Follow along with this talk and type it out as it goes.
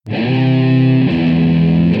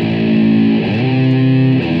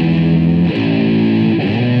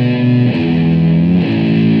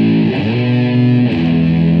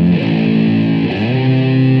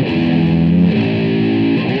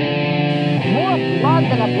violent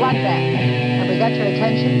than a bloodbath. Have we got your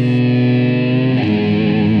attention?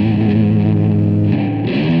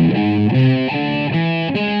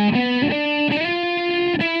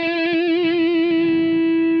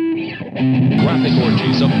 Graphic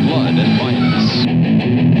orgies of blood and violence.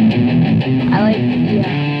 I like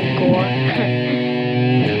gore.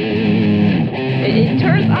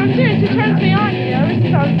 I'm serious, it turns me on, ever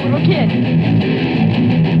since I was a little kid.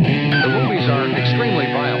 The movies are extremely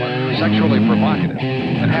violent, sexually provocative,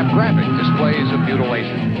 and have graphic displays of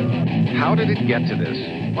mutilation. How did it get to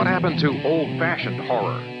this? What happened to old-fashioned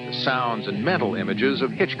horror, the sounds and mental images of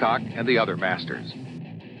Hitchcock and the other masters?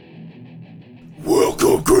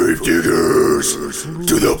 Welcome, gravediggers,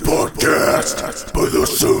 to the podcast by the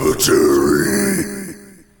cemetery.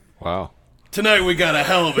 Wow. Tonight we got a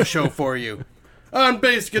hell of a show for you. On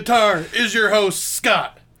bass guitar is your host,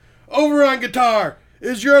 Scott. Over on guitar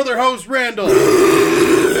is your other host, Randall.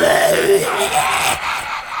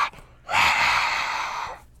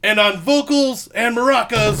 And on vocals and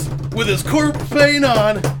maracas, with his corpse paint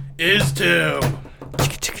on, is Tim.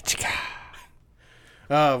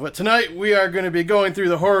 But tonight we are going to be going through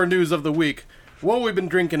the horror news of the week, what we've been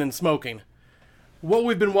drinking and smoking, what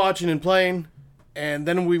we've been watching and playing, and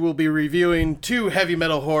then we will be reviewing 2 heavy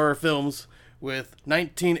metal horror films with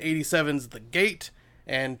 1987's The Gate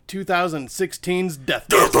and 2016's Death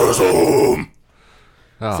Home.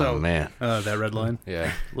 Oh, So- man. That red line?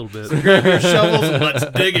 Yeah. A little bit. Grab your shovels and let's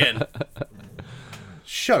dig in.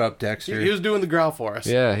 Shut up, Dexter. He was doing the growl for us.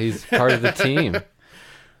 Yeah, he's part of the team.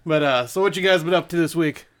 But, so what you guys been up to this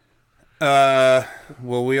week? Well,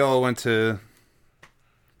 we all went to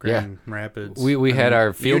Grand Rapids. We had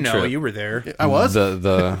our field trip. You were there. I was?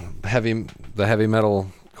 The heavy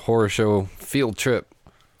metal horror show field trip.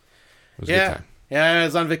 It was a good Yeah. time. Yeah, I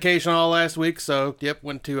was on vacation all last week, so,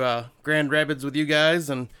 went to Grand Rapids with you guys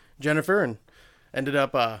and Jennifer, and ended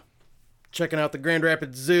up checking out the Grand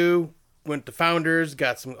Rapids Zoo, went to Founders,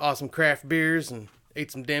 got some awesome craft beers, and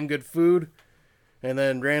ate some damn good food. And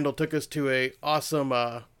then Randall took us to a awesome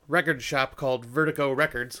record shop called Vertigo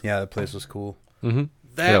Records. Yeah, that place was cool.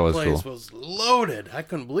 That was place cool. was loaded. I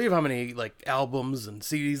couldn't believe how many albums and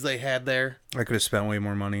CDs they had there. I could have spent way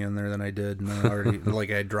more money in there than I did, and I already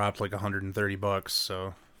I dropped like $130.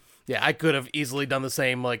 So Yeah, I could have easily done the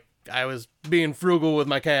same. I was being frugal with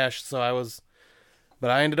my cash, but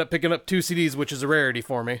I ended up picking up 2 CDs, which is a rarity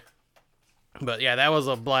for me. But yeah, that was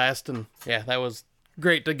a blast, and yeah, that was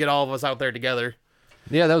great to get all of us out there together.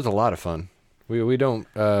 Yeah, that was a lot of fun. We don't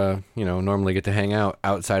normally get to hang out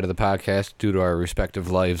outside of the podcast due to our respective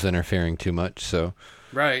lives interfering too much. So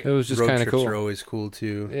Right. it was just road kind of trips cool. are always cool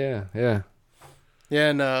too. Yeah. Yeah,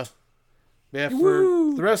 and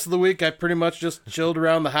for the rest of the week, I pretty much just chilled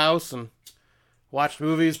around the house and watched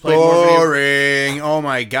movies, played more video. Boring. Oh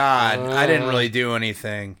my god, I didn't really do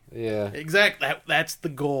anything. Yeah. Exactly. That's the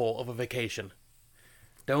goal of a vacation.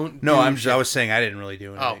 Don't. No, do shit. I was saying I didn't really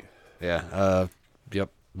do Oh, anything. Yeah. Yep.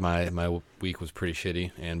 My week was pretty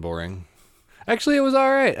shitty and boring. Actually, it was all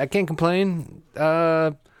right. I can't complain.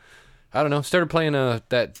 I don't know. Started playing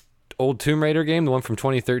that old Tomb Raider game, the one from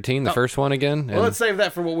 2013, the first one again. well, let's save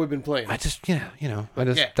that for what we've been playing. I just, yeah. Yeah.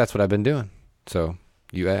 That's what I've been doing. So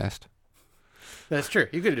you asked. That's true.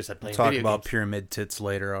 You could have just said playing Talk video about games. pyramid tits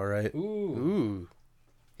later. All right. Ooh.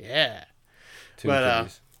 Yeah. Tomb But,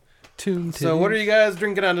 titties. Tomb So what are titties. you guys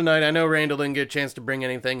drinking on tonight? I know Randall didn't get a chance to bring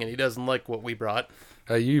anything, and he doesn't like what we brought.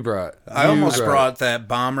 You brought. I almost brought that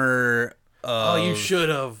bomber. Oh, you should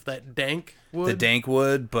have. That dank wood? The dank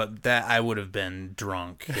wood, but that I would have been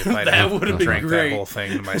drunk if I That would have been drank great. that whole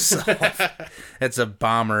thing to myself. It's a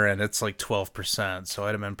bomber and it's like 12%, so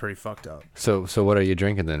I'd have been pretty fucked up. So what are you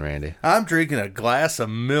drinking then, Randy? I'm drinking a glass of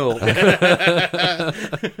milk.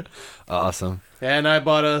 Awesome. And I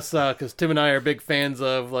bought us, because Tim and I are big fans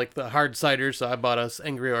of the hard cider, so I bought us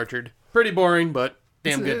Angry Orchard. Pretty boring, but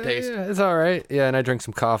damn good taste. Yeah, it's all right. Yeah, and I drank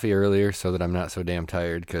some coffee earlier so that I'm not so damn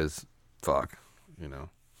tired because, fuck,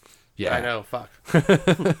 Yeah. I know, fuck.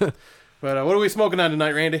 But what are we smoking on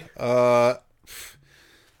tonight, Randy?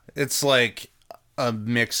 It's like a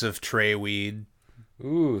mix of tray weed.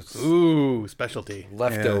 Ooh, specialty.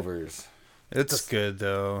 Leftovers. It's good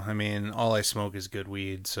though. I mean, all I smoke is good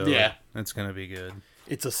weed, so Yeah. it's gonna be good.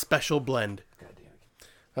 It's a special blend.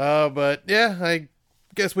 But yeah, I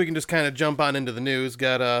guess we can just kind of jump on into the news.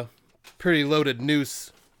 Got a pretty loaded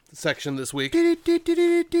news section this week.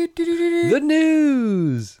 The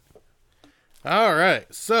news. All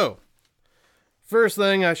right, so first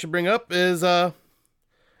thing I should bring up is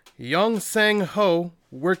Yong Sang-ho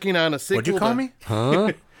working on a sequel. What'd you call me?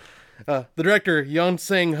 Huh? The director Yong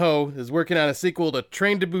Sang-ho is working on a sequel to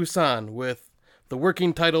Train to Busan with the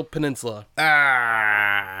working title Peninsula.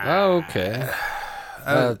 Oh, okay.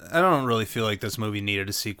 I don't really feel like this movie needed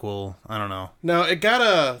a sequel. I don't know. No, it got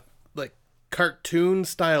a like cartoon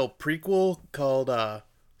style prequel called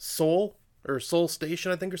Seoul or Seoul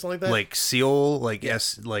Station, I think, or something like that. Like Seoul, like Yeah,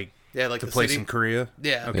 like the place city. in Korea.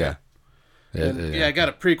 Yeah. Okay. Yeah. And, yeah, I got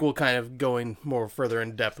a prequel kind of going more further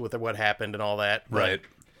in depth with what happened and all that. But, Right.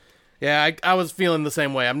 yeah, I was feeling the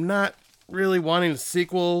same way. I'm not really wanting a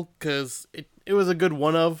sequel because it was a good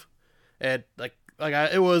one of, and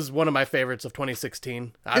it was one of my favorites of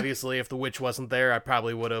 2016. Obviously, if The Witch wasn't there, I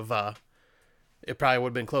probably would have. It probably would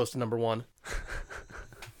have been close to number one.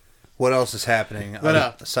 What else is happening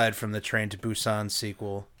But, aside from the Train to Busan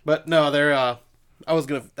sequel? But no, I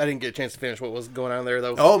didn't get a chance to finish what was going on there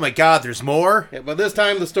though. Oh my God, there's more. Yeah, but this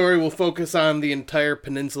time the story will focus on the entire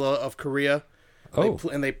peninsula of Korea. Oh.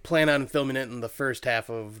 And they plan on filming it in the first half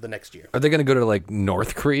of the next year. Are they going to go to like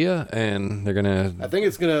North Korea and they're going I to think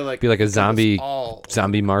it's gonna be like a zombie all.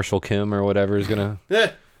 Marshall Kim or whatever is going to?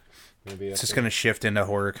 Yeah. It's just gonna shift into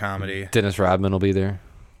horror comedy. Dennis Rodman will be there.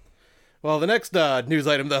 Well, the next news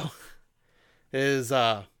item though is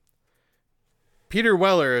Peter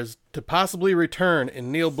Weller is to possibly return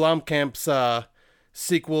in Neil Blomkamp's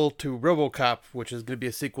sequel to RoboCop, which is going to be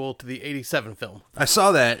a sequel to the '87 film. I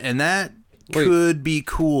saw that, and that could be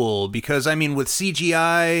cool because I mean, with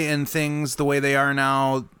CGI and things the way they are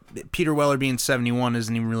now, Peter Weller being 71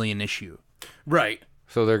 isn't even really an issue. Right.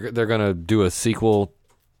 So they're going to do a sequel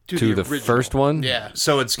to the original. first one? Yeah.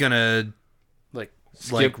 So it's gonna Like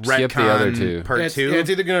Skip retcon the other two. part it's, 2. yeah, it's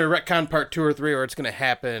either going to retcon part 2 or 3, or it's going to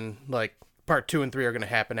happen like part 2 and 3 are going to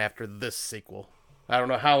happen after this sequel. I don't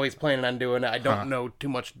know how he's planning on doing it. I don't know too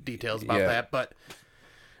much details about that, but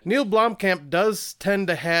Neil Blomkamp does tend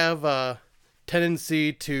to have a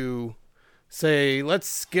tendency to say,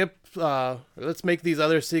 let's make these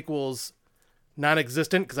other sequels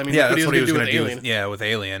non-existent, because I mean, that's what he was going gonna to do. Alien. With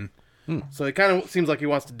Alien. So it kind of seems like he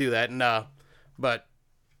wants to do that, and but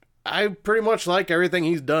I pretty much like everything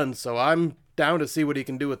he's done, so I'm down to see what he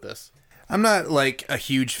can do with this. I'm not like a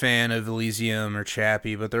huge fan of Elysium or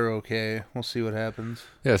Chappie, but they're okay. We'll see what happens.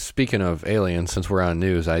 Yeah, speaking of Alien, since we're on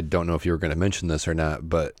news, I don't know if you were going to mention this or not,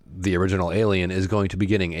 but the original Alien is going to be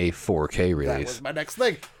getting a 4K release. That was my next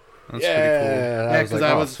thing. That's pretty cool.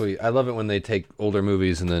 I was like, sweet. I love it when they take older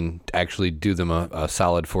movies and then actually do them a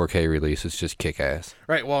solid 4K release. It's just kick-ass.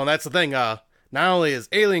 Right, well, and that's the thing. Not only is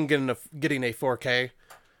Alien getting a 4K,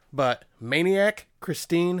 but Maniac,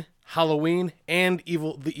 Christine, Halloween, and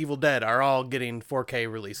The Evil Dead are all getting 4K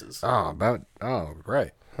releases.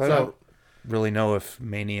 Right. I don't really know if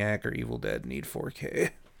Maniac or Evil Dead need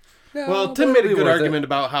 4K. Well, Tim made a good argument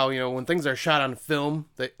about how, when things are shot on film,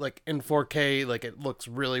 that like in 4K, like it looks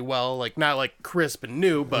really well, like not like crisp and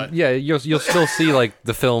new, but Yeah, you'll still see like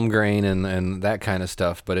the film grain and that kind of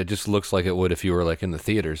stuff, but it just looks like it would if you were like in the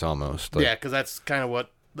theaters almost. Like, yeah, because that's kind of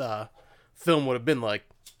what the film would have been like.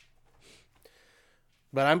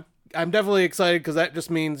 But I'm definitely excited because that just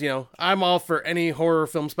means, I'm all for any horror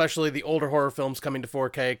film, especially the older horror films coming to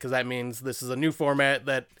 4K, because that means this is a new format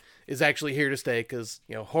that is actually here to stay, because,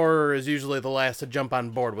 horror is usually the last to jump on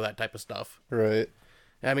board with that type of stuff. Right.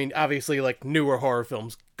 I mean, obviously, like, newer horror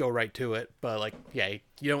films go right to it, but, like, yeah,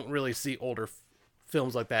 you don't really see older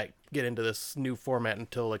films like that get into this new format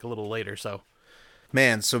until, like, a little later, so.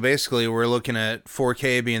 Man, so basically we're looking at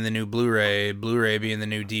 4K being the new Blu-ray, Blu-ray being the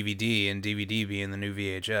new DVD, and DVD being the new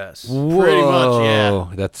VHS. Pretty much, yeah.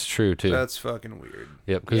 That's true too. That's fucking weird.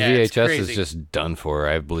 Yep, because Yeah, it's VHS is crazy. just done for,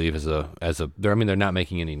 I believe, they're not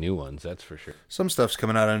making any new ones, that's for sure. Some stuff's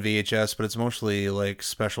coming out on VHS, but it's mostly like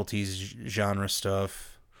specialties genre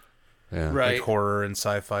stuff, Yeah. Right. like horror and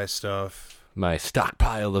sci-fi stuff. My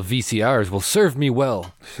stockpile of VCRs will serve me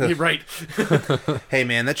well. You're right. Hey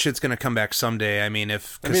man, that shit's gonna come back someday. I mean,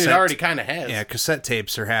 if I mean, it already kind of has. yeah, cassette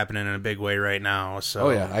tapes are happening in a big way right now. So Oh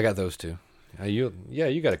yeah, I got those too. You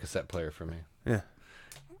got a cassette player for me. yeah.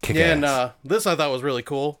 Kick Yeah, ass. and this I thought was really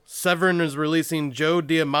cool. Severin is releasing Joe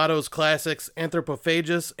D'Amato's classics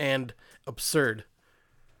Anthropophagus and Absurd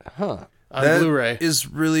Huh. on That Blu-ray. is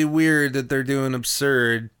really weird that they're doing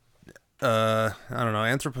Absurd. I don't know.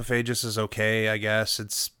 Anthropophagus is okay, I guess.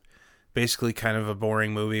 It's basically kind of a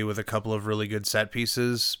boring movie with a couple of really good set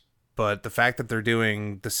pieces. But the fact that they're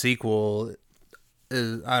doing the sequel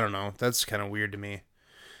is, I don't know. That's kind of weird to me.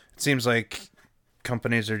 It seems like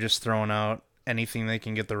companies are just throwing out anything they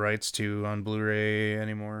can get the rights to on Blu-ray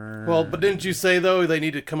anymore. Well, but didn't you say, though, they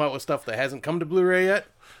need to come out with stuff that hasn't come to Blu-ray yet?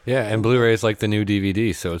 Yeah, and Blu-ray is like the new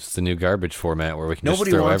DVD, so it's the new garbage format where we can nobody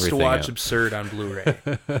just throw wants to everything watch out. Absurd on Blu-ray.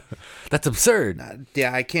 That's absurd.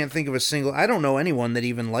 Yeah, I can't think of a single. I don't know anyone that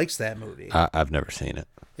even likes that movie. I've never seen it.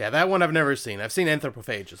 Yeah, that one I've never seen. I've seen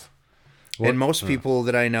Anthropophages. And most people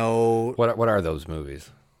that I know, What are those movies?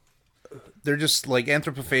 they're just like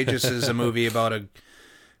Anthropophagus is a movie about a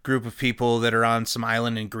group of people that are on some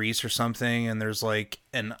island in Greece or something, and there's like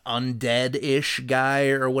an undead-ish guy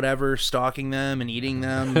or whatever stalking them and eating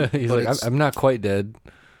them. He's But like, it's- I'm not quite dead.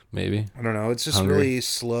 Maybe. I don't know. It's just Hungry. really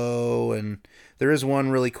slow, and there is one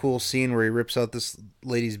really cool scene where he rips out this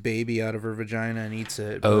lady's baby out of her vagina and eats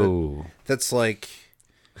it. but Oh, that's like,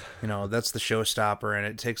 that's the showstopper, and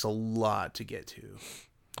it takes a lot to get to.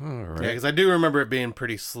 all Yeah, right. because I do remember it being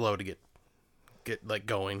pretty slow to get like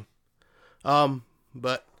going.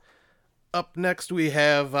 But up next we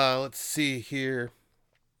have let's see here.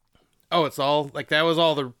 Oh, it's all like that was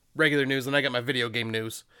all the regular news, and I got my video game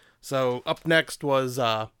news. So up next was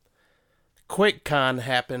QuakeCon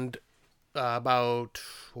happened about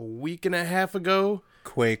a week and a half ago.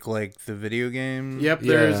 Quake, like the video game. Yep,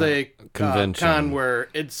 there's Yeah, a convention. con where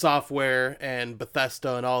id Software and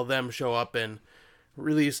Bethesda and all of them show up and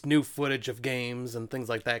release new footage of games and things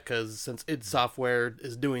like that, because since id Software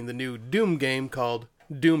is doing the new Doom game called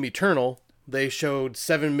Doom Eternal, they showed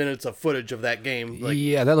 7 minutes of footage of that game. Like,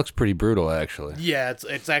 Yeah, that looks pretty brutal, actually. yeah,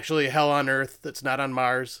 it's actually hell on Earth. It's not on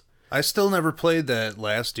Mars. I still never played that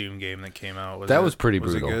last Doom game that came out. That was pretty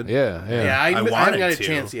was it brutal. good? Yeah. Yeah, I wanted haven't got a to.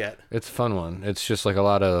 chance yet. It's a fun one. It's just like a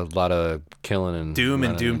lot of killing and Doom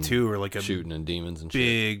and running Doom 2 were like a shooting and demons and shit.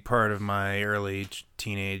 big part of my early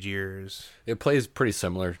teenage years. It plays pretty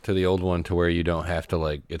similar to the old one, to where you don't have to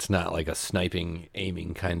like. It's not like a sniping,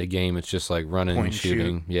 aiming kind of game. It's just like running Point and and shoot.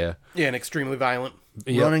 shooting. Yeah. Yeah, and extremely violent.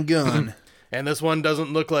 Yep. Run and gun. And this one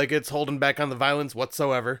doesn't look like it's holding back on the violence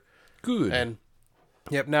whatsoever. Good. And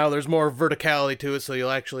yep, now there's more verticality to it, so you'll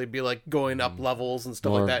actually be like going up levels and stuff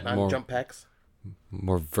More- like that on more- jump packs.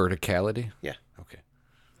 More verticality. Yeah, Okay.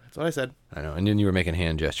 that's what I said. I know. And then you were making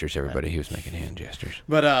hand gestures. Everybody, he was making hand gestures.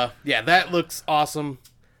 But yeah, that looks awesome.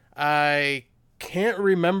 I can't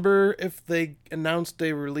remember if they announced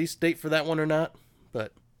a release date for that one or not,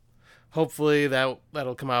 but hopefully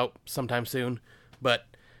that'll come out sometime soon. But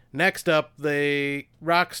next up,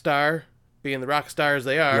 Rockstar, being the rock stars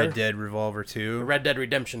they are, Red Dead Revolver 2. Red Dead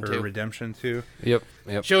Redemption or 2. Redemption 2. Yep.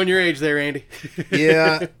 Showing your age there, Andy.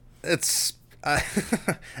 Yeah, it's... I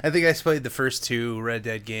think I played the first 2 Red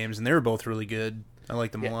Dead games, and they were both really good. I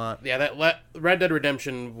liked them a lot. Yeah, Red Dead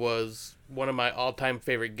Redemption was one of my all-time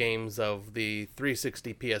favorite games of the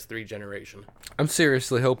 360 PS3 generation. I'm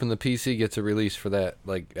seriously hoping the PC gets a release for that.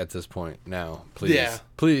 Like at this point now, please. Yeah.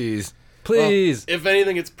 Please. Well, Please. if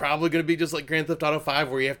anything, it's probably going to be just like Grand Theft Auto 5,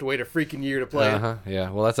 where you have to wait a freaking year to play it. Uh-huh.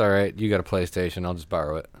 Yeah. Well, that's all right. You got a PlayStation. I'll just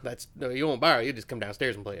borrow it. No, you won't borrow it. You just come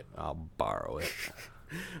downstairs and play it. I'll borrow it.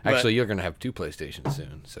 Actually, you're gonna have 2 PlayStations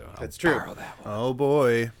soon, so I'll That's true. borrow that one. Oh,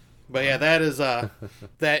 boy. But yeah, that is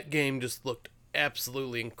that game just looked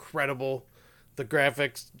absolutely incredible. The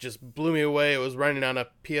graphics just blew me away. It was running on a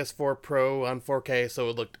PS4 Pro on 4K, so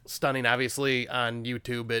it looked stunning. Obviously, on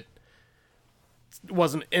YouTube, it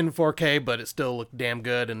wasn't in 4K, but it still looked damn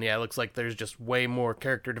good. And yeah, it looks like there's just way more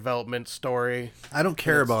character development, story. I don't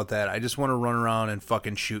care about that. I just want to run around and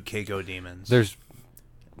fucking shoot Keiko demons. There's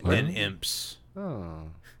and imps. Oh,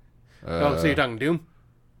 so you're talking Doom?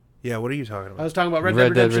 Yeah, what are you talking I about? was talking about Red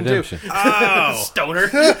Red Dead Dead Redemption 2. Redemption. Oh!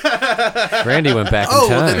 Stoner. Randy went back in Oh,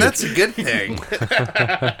 time. well, then that's a good thing.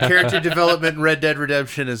 Character development in Red Dead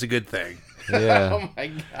Redemption is a good thing. Yeah. Oh my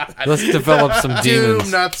god. Let's develop some demons.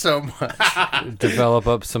 Doom, not so much. Develop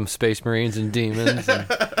up some Space Marines and demons. And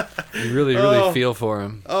you really feel for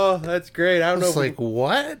him. Oh, that's great. I don't know. It's like,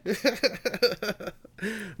 what?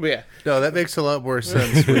 But yeah. No, that makes a lot more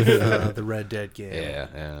sense with the Red Dead game.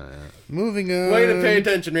 Yeah. Moving on. Way to pay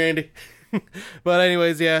attention, Randy. But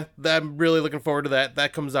anyways, yeah, I'm really looking forward to that.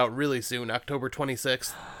 That comes out really soon, October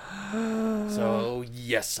 26th. So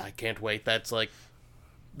yes, I can't wait. That's like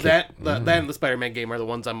that and the Spider-Man game are the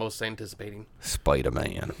ones I'm most anticipating.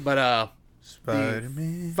 Spider-Man. But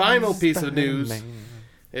Spider-Man. final piece of news,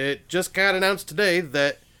 it just got announced today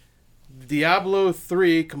that Diablo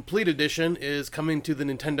 3 Complete Edition is coming to the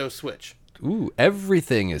Nintendo Switch. Ooh,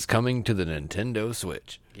 everything is coming to the Nintendo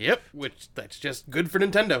Switch. Yep, which that's just good for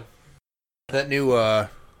Nintendo. That new, oh,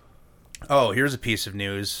 here's a piece of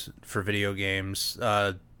news for video games.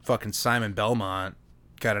 Fucking Simon Belmont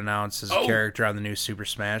got announced as a character on the new Super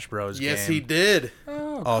Smash Bros. Yes, game. he did.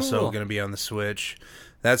 Also cool. going to be on the Switch.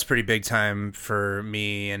 That's pretty big time for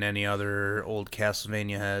me and any other old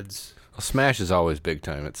Castlevania heads. Well, Smash is always big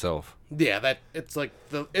time itself. Yeah, that it's like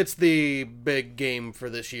it's the big game for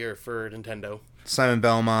this year for Nintendo. Simon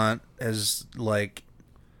Belmont has, like,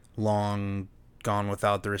 long gone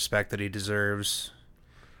without the respect that he deserves.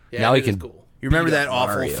 Yeah, Now it he is can- cool. You remember Beat that up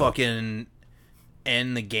awful Mario. fucking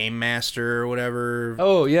N the Game Master or whatever.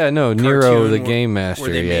 Oh yeah, no, Nero cartoon the Game Master.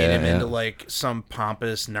 where they yeah, made him yeah. into like some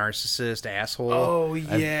pompous narcissist asshole. Oh I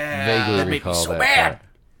yeah, vaguely that made me recall so that mad. part.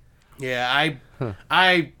 Yeah,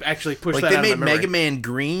 I actually pushed Like that they out of made my Mega memory. Man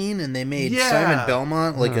green and they made Yeah. Simon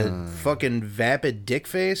Belmont like a fucking vapid dick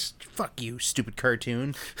face. Fuck you, stupid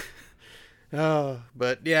cartoon. Oh,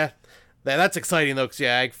 but yeah, that's exciting though. 'Cause,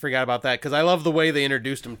 yeah, I forgot about that because I love the way they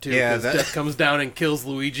introduced him too. Yeah, 'Cause that- Death comes down and kills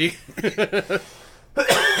Luigi.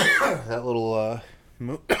 That little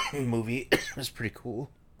movie was pretty cool.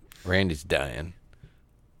 Randy's dying.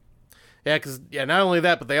 Yeah, because not only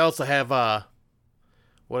that, but they also have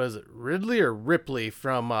what is it, Ridley or Ripley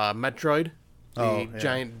from Metroid, the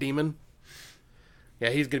giant demon. Yeah,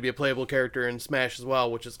 he's gonna be a playable character in Smash as well,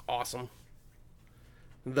 which is awesome.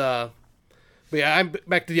 But yeah, I'm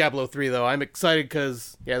back to Diablo 3 though. I'm excited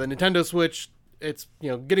because the Nintendo Switch, it's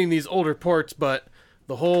getting these older ports, but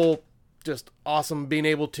the whole just awesome being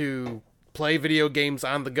able to play video games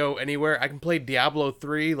on the go anywhere. I can play Diablo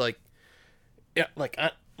 3 like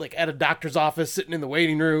at a doctor's office, sitting in the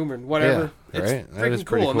waiting room or whatever. Yeah, It's right. That freaking is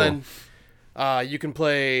pretty cool. And then you can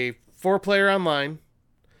play 4-player online.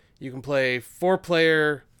 You can play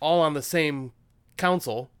 4-player all on the same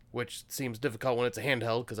console, which seems difficult when it's a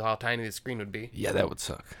handheld because of how tiny the screen would be. Yeah, that would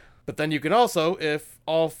suck. But then you can also, if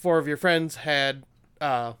all 4 of your friends had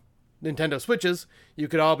Nintendo Switches, you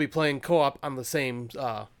could all be playing co-op on the same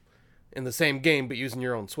in the same game, but using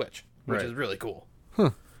your own Switch, which Right. is really cool.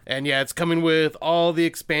 And yeah, it's coming with all the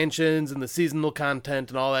expansions and the seasonal content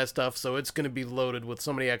and all that stuff, so it's going to be loaded with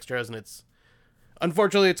so many extras, and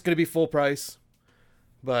unfortunately it's going to be full price.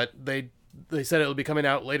 But they said it'll be coming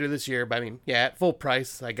out later this year. But I mean, yeah, at full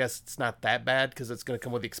price, I guess it's not that bad because it's going to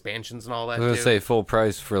come with the expansions and all that. I was gonna too. say full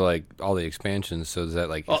price for like all the expansions. So is that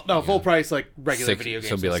like? Oh, no, full price like regular video games.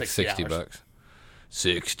 So it'll be like $60. $60.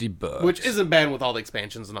 $60. Which isn't bad with all the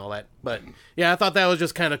expansions and all that. But yeah, I thought that was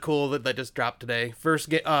just kind of cool that just dropped today.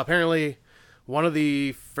 Apparently one of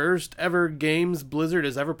the first ever games Blizzard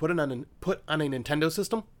has ever put on a Nintendo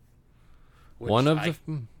system. Which One of I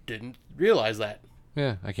the. didn't realize that.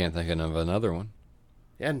 Yeah, I can't think of another one.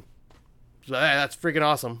 And so that's freaking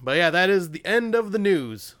awesome. But yeah, that is the end of the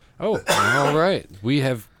news. Oh, all right. We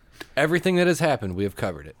have everything that has happened. We have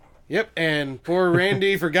covered it. Yep, and poor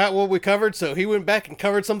Randy forgot what we covered, so he went back and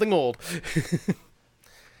covered something old.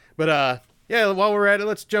 But yeah, while we're at it,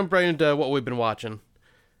 let's jump right into what we've been watching.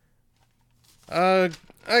 I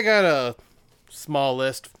got a small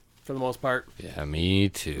list for the most part. Yeah, me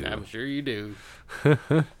too. I'm sure you do.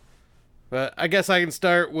 But I guess I can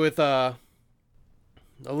start with a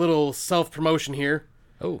little self-promotion here.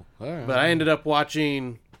 Oh, all right. But I ended up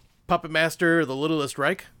watching Puppet Master: The Littlest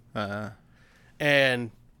Reich.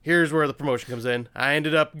 And here's where the promotion comes in. I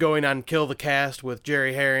ended up going on Kill the Cast with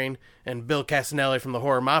Jerry Herring and Bill Castanelli from the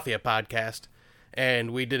Horror Mafia podcast.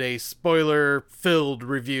 And we did a spoiler-filled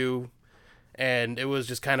review. And it was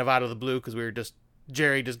just kind of out of the blue because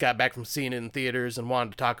Jerry just got back from seeing it in theaters and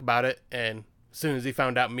wanted to talk about it. And as soon as he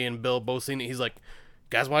found out me and Bill both seen it, he's like,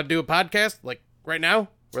 guys want to do a podcast? Like, right now?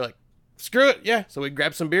 We're like, screw it, yeah. So we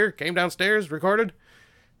grabbed some beer, came downstairs, recorded.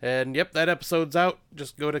 And yep, that episode's out.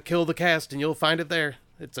 Just go to Kill the Cast and you'll find it there.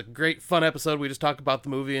 It's a great, fun episode. We just talk about the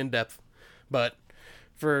movie in depth. But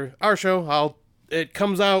for our show, it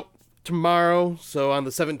comes out tomorrow, so on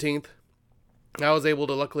the 17th. I was able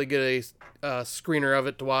to luckily get a screener of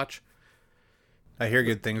it to watch. I hear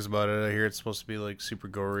good things about it. I hear it's supposed to be like super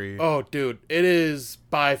gory. Oh, dude, it is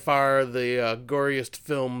by far the goriest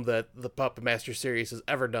film that the Puppet Master series has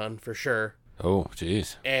ever done, for sure. Oh,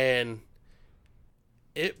 jeez. And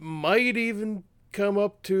it might even come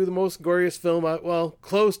up to the most glorious film,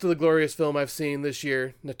 close to the glorious film I've seen this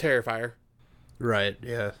year, The Terrifier. Right,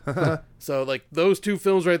 yeah. So, like, those two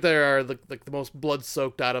films right there are the most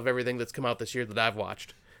blood-soaked out of everything that's come out this year that I've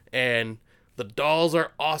watched. And the dolls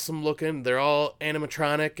are awesome looking. They're all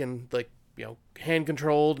animatronic and, like,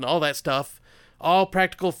 hand-controlled and all that stuff. All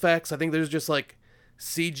practical effects. I think there's just, like,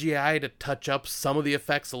 CGI to touch up some of the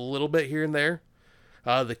effects a little bit here and there.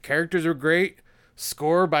 The characters are great.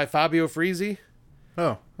 Score by Fabio Frizzi.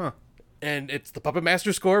 Oh, huh. And it's the Puppet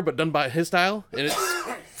Master score, but done by his style. And it's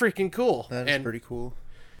freaking cool. That's pretty cool.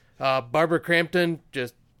 Barbara Crampton,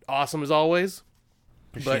 just awesome as always.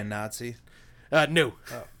 Is But- she a Nazi? No.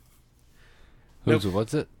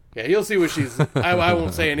 What's it? Yeah, you'll see what she's... I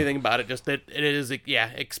won't say anything about it, just that it is,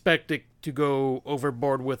 expect it to go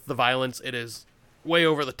overboard with the violence. It is way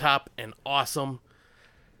over the top and awesome.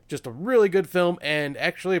 Just a really good film, and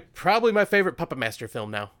actually probably my favorite Puppet Master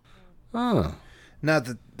film now. Oh. Not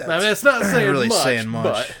that that's I mean, it's not saying really much, saying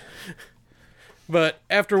much. But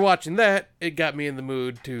after watching that, it got me in the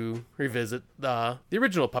mood to revisit the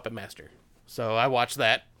original Puppet Master. So I watched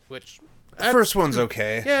that, which... The first one's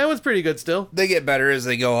okay. Yeah, it was pretty good still. They get better as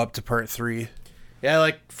they go up to part 3. Yeah,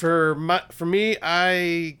 like for me,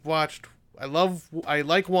 I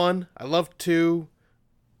like 1, I love 2,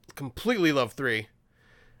 completely love 3.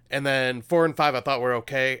 And then 4 and 5 I thought were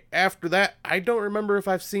okay. After that, I don't remember if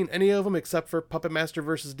I've seen any of them except for Puppet Master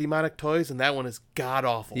vs. Demonic Toys, and that one is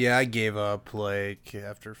god-awful. Yeah, I gave up, like,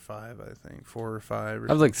 after 5, I think. 4 or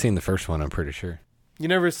 5. I've like seen the first one, I'm pretty sure. You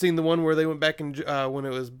never seen the one where they went back in, when it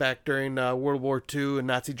was back during World War II and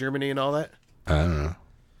Nazi Germany and all that? I don't know.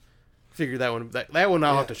 Figure that one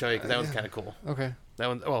I'll have to show you because that one's kind of cool. Okay. That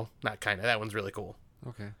one, well, not kind of. That one's really cool.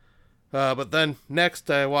 Okay. But then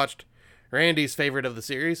next I watched Randy's favorite of the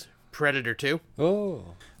series, Predator 2.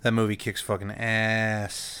 Oh. That movie kicks fucking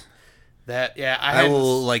ass. That, yeah, I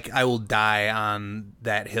will die on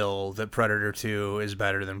that hill that Predator 2 is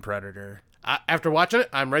better than Predator. After watching it,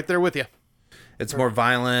 I'm right there with you. It's more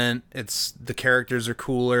violent. The characters are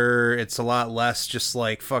cooler. It's a lot less just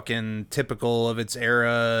like fucking typical of its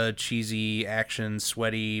era, cheesy action,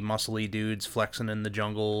 sweaty, muscly dudes flexing in the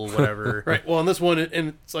jungle, whatever. Right. Well, in this one,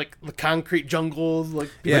 it's like the concrete jungle, like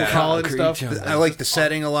people call it and stuff. jungle. I like the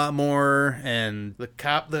setting a lot more, and The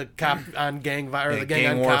cop on gang violence, the gang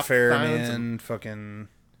on warfare, cop violence. man. Fucking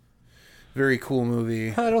very cool movie.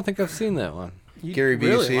 I don't think I've seen that one. Gary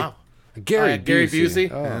Really? Busey, Wow. Gary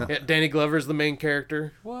Busey. Oh. Yeah, Danny Glover's the main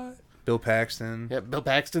character. What? Bill Paxton. Yeah, Bill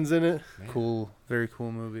Paxton's in it. Cool, very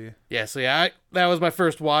cool movie. Yeah, so yeah, that was my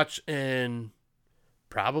first watch in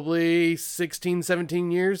probably 16,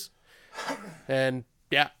 17 years. And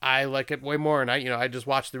yeah, I like it way more. And I just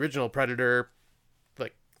watched the original Predator,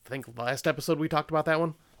 like, I think the last episode we talked about that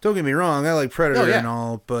one. Don't get me wrong, I like Predator Oh, yeah. and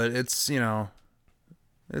all, but it's not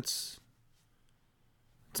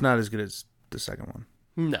as good as the second one.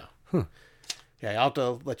 No. Yeah, I'll have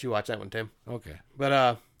to let you watch that one, Tim. Okay.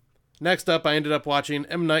 But next up, I ended up watching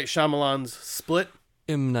M. Night Shyamalan's Split.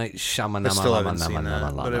 M. Night Shyamalan. I still haven't seen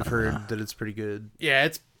that, but I've heard that it's pretty good. Yeah,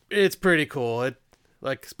 it's pretty cool. It,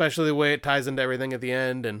 like, especially the way it ties into everything at the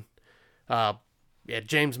end, and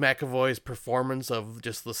James McAvoy's performance of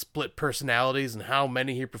just the split personalities and how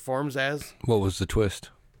many he performs as. What was the twist?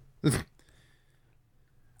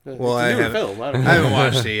 Well, It's a newer I film. I haven't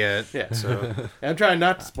watched it yet. Yeah. So I'm trying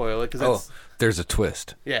not to spoil it because There's a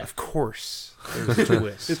twist. yeah, of course there's a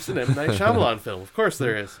twist. it's an M. Night Shyamalan film. Of course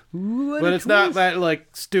there is, but it's not that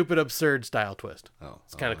like stupid, absurd style twist. Oh,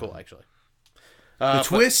 It's kind of cool actually. The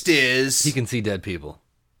twist is he can see dead people.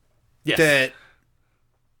 Yes. that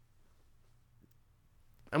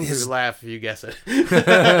I'm going to laugh if you guess it.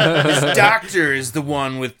 his doctor is the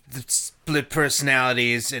one with the split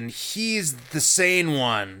personalities, and he's the sane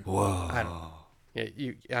one. Whoa.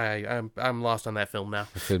 Yeah, I'm lost on that film now.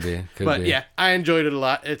 Could be. But yeah, I enjoyed it a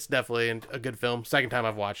lot. It's definitely a good film. Second time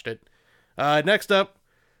I've watched it. Next up,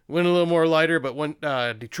 went a little more lighter, but went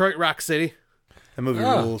Detroit Rock City. That movie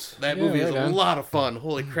rules. That Yeah, movie is right a on. lot of fun.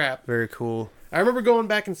 Holy crap. Very cool. I remember going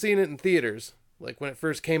back and seeing it in theaters, like when it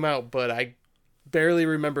first came out, but I barely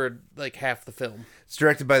remembered like half the film. It's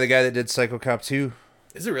directed by the guy that did Psycho Cop 2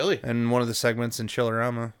 Is it really? and one of the segments in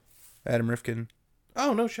Chillerama, Adam Rifkin.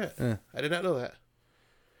 Oh, no shit. Yeah. I did not know that.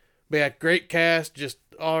 But yeah, great cast, just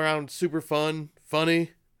all around super fun,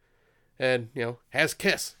 funny, and, has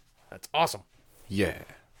Kiss. That's awesome. Yeah.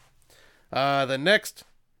 The next,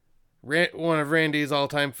 one of Randy's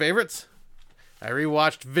all-time favorites, I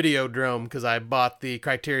rewatched Videodrome because I bought the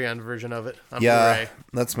Criterion version of it on Blu-ray.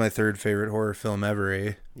 That's my third favorite horror film ever,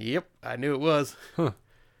 eh? Yep, I knew it was.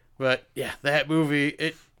 But yeah, that movie,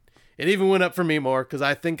 it even went up for me more because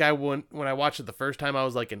I think when I watched it the first time, I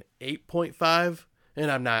was like an 8.5, and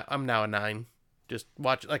I'm now a 9. Just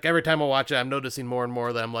watch, like every time I watch it, I'm noticing more and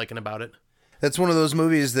more that I'm liking about it. That's one of those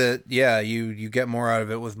movies that, you get more out of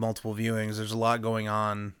it with multiple viewings. There's a lot going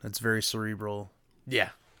on. It's very cerebral. Yeah,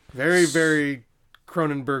 very, very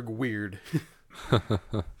Cronenberg weird.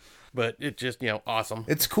 But it just, awesome.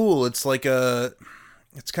 It's cool. It's kind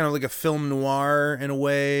of like a film noir in a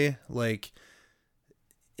way, like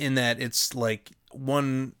in that it's like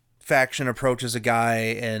one faction approaches a guy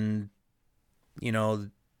and,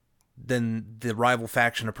 then the rival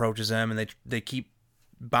faction approaches them and they keep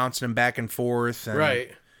bouncing him back and forth. And,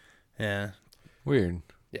 Right. Yeah. Weird.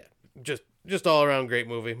 Yeah, just all around great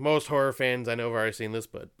movie. Most horror fans I know have already seen this,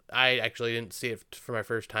 but I actually didn't see it for my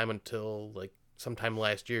first time until like sometime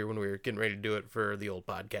last year when we were getting ready to do it for the old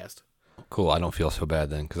podcast. Cool. I don't feel so bad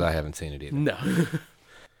then because I haven't seen it either.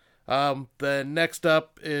 No. The next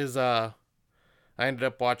up is I ended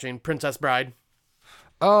up watching Princess Bride.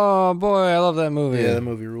 Oh boy, I love that movie. Yeah, the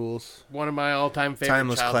movie rules. One of my all-time favorite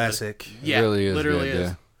Timeless childhood- classic. Yeah, Really is literally good, is.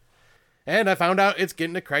 yeah. And I found out it's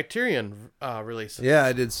getting a Criterion release. Yeah,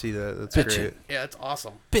 I did see that. That's Bitchin'. great. Yeah, it's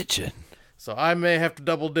awesome. Bitchin'. So I may have to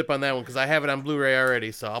double dip on that one because I have it on Blu-ray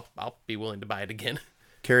already. So I'll be willing to buy it again.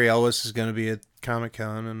 Carrie Elwes is going to be at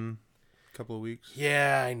Comic-Con in a couple of weeks.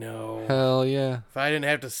 Yeah, I know. Hell yeah. If I didn't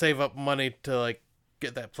have to save up money to like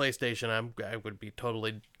get that PlayStation, I would be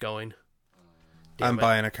totally going. Damn I'm it.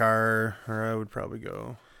 buying a car, or I would probably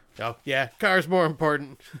go. Oh yeah, car's more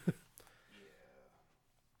important.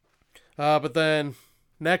 But then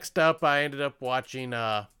next up, I ended up watching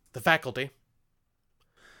The Faculty.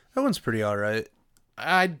 That one's pretty all right.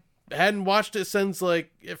 I hadn't watched it since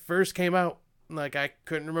like it first came out. Like I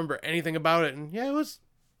couldn't remember anything about it, and yeah, it was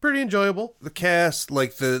pretty enjoyable. The cast,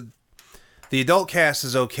 like the adult cast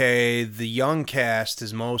is okay. The young cast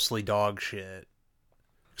is mostly dog shit,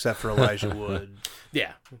 except for Elijah Wood.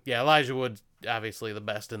 Yeah, Elijah Wood's obviously the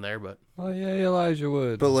best in there, but Oh yeah, Elijah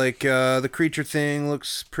Wood. But like the creature thing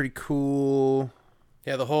looks pretty cool.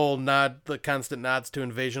 yeah, the constant nods to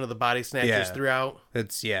Invasion of the Body Snatchers Yeah. throughout.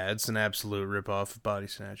 It's an absolute ripoff of Body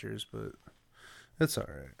Snatchers, but it's all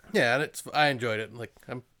right. Yeah, and I enjoyed it. Like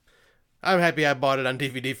I'm happy I bought it on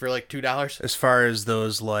DVD for like $2. As far as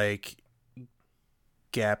those like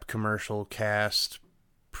Gap commercial cast,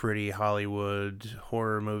 pretty Hollywood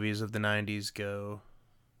horror movies of the 90s go,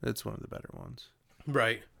 it's one of the better ones.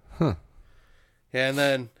 Right. Huh. Yeah, and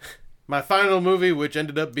then my final movie, which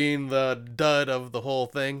ended up being the dud of the whole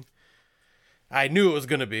thing, I knew it was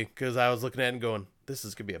going to be because I was looking at it and going, this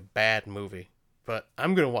is going to be a bad movie. But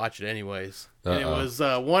I'm going to watch it anyways. And it was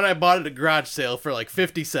one I bought at a garage sale for like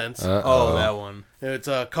 50 cents. Oh, that one. It's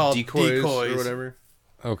called Decoys or whatever.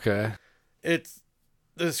 Okay. The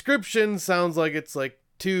description sounds like it's like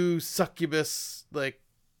two succubus, like,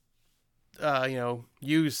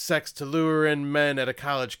 use sex to lure in men at a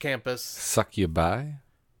college campus. Suck you by?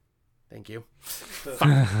 Thank you.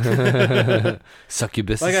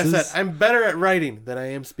 Succubus. Like I said, I'm better at writing than I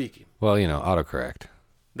am speaking. Well, autocorrect.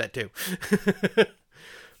 That too.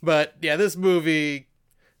 But yeah, this movie,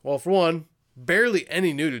 well, for one, barely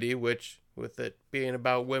any nudity, which with it being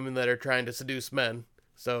about women that are trying to seduce men.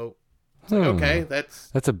 So, it's like, okay,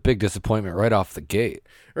 That's a big disappointment right off the gate.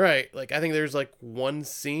 right. Like, I think there's like one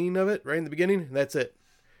scene of it right in the beginning. And that's it.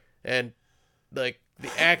 And like the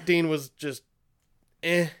acting was just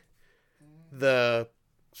The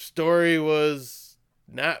story was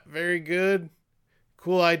not very good.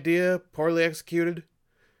 Cool idea, poorly executed.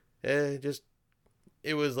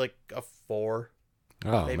 It was like a 4,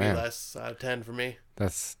 Oh, maybe man. less out of 10 for me.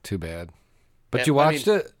 That's too bad. But Yeah, you watched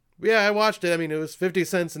it? Yeah, I watched it. I mean, it was 50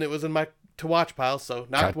 cents and it was in my to watch pile, so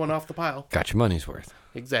knocked one off the pile. Got your money's worth.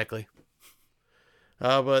 Exactly.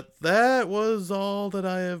 But that was all that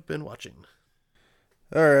I have been watching.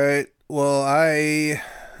 All right. Well, I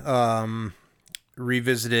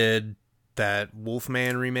revisited that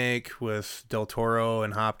Wolfman remake with Del Toro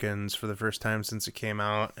and Hopkins for the first time since it came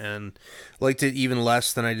out, and liked it even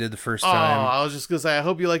less than I did the first time. I was just going to say, I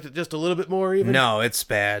hope you liked it just a little bit more even. No, it's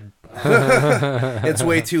bad. It's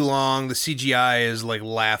way too long. The CGI is like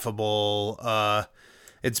laughable.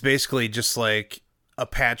 It's basically just like a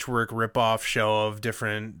patchwork ripoff show of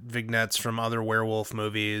different vignettes from other werewolf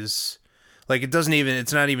movies. Like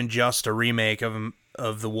it's not even just a remake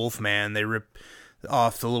of the Wolfman. They rip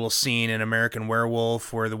off the little scene in American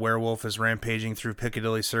Werewolf where the werewolf is rampaging through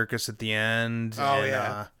Piccadilly Circus at the end. Oh,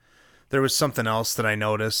 yeah. There was something else that I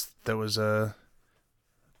noticed that was a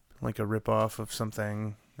ripoff of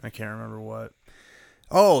something. I can't remember what.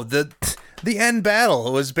 Oh, the end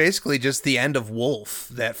battle was basically just the end of Wolf,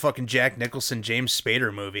 that fucking Jack Nicholson, James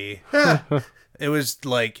Spader movie. It was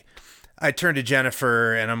like, I turned to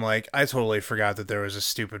Jennifer and I'm like, I totally forgot that there was a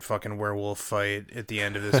stupid fucking werewolf fight at the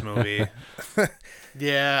end of this movie.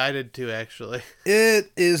 Yeah, I did too, actually.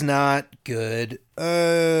 It is not good.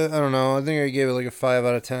 I don't know. I think I gave it like a 5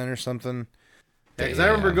 out of 10 or something. Because I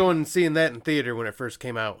remember going and seeing that in theater when it first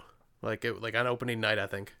came out. Like on opening night, I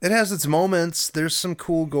think. It has its moments. There's some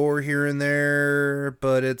cool gore here and there,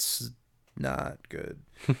 but it's not good.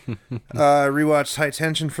 Rewatched High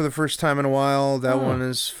Tension for the first time in a while. That one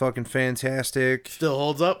is fucking fantastic. Still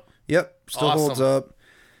holds up? Yep, still holds up.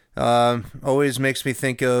 Always makes me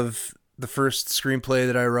think of the first screenplay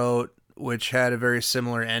that I wrote, which had a very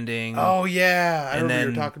similar ending. Oh, yeah. I And remember you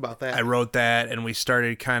then were talking about that. I wrote that, and we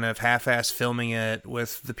started kind of half-ass filming it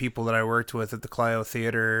with the people that I worked with at the Clio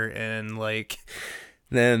Theater, and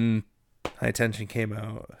then High Tension came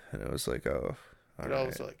out, and it was like, oh, But I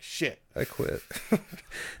was like, shit. I quit.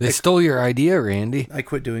 They stole your idea, Randy. I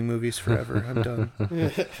quit doing movies forever. I'm done.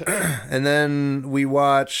 And then we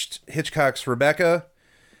watched Hitchcock's Rebecca.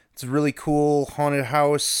 It's a really cool haunted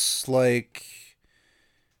house, like,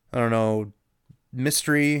 I don't know,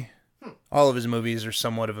 mystery. All of his movies are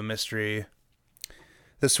somewhat of a mystery.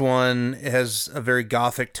 This one has a very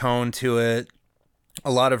gothic tone to it.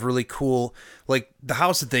 A lot of really cool, like, the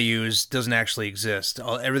house that they use doesn't actually exist.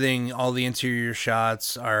 All the interior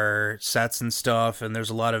shots are sets and stuff, and there's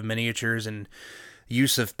a lot of miniatures and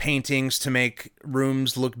use of paintings to make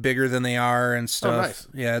rooms look bigger than they are and stuff. Oh, nice.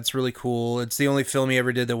 Yeah, it's really cool. It's the only film he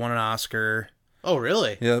ever did that won an Oscar. Oh,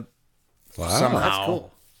 really? Yep. Wow. Somehow. That's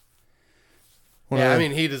cool. One Yeah, of I the-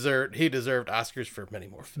 mean, he deserved Oscars for many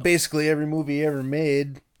more films. basically every movie he ever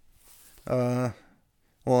made.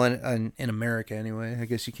 Well, in America anyway. I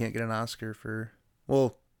guess you can't get an Oscar for.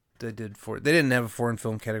 Well, they didn't have a foreign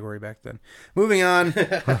film category back then. Moving on,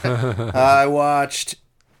 I watched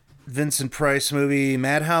Vincent Price movie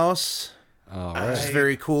Madhouse. All It's right.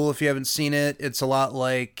 very cool. If you haven't seen it, it's a lot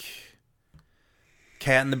like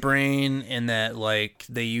Cat in the Brain in that, like,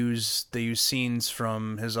 they use scenes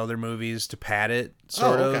from his other movies to pad it,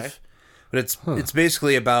 sort okay. of. But it's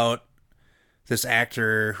basically about this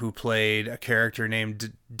actor who played a character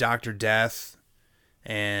named Dr. Death,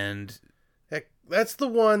 and Heck, that's the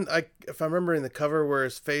one, if I'm remembering the cover, where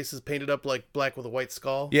his face is painted up like black with a white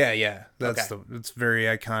skull. yeah, that's Okay. it's very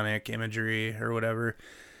iconic imagery or whatever.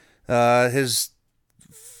 His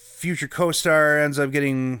future co-star ends up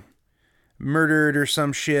getting murdered or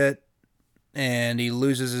some shit, and he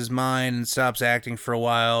loses his mind and stops acting for a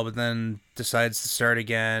while, but then decides to start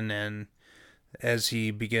again, and as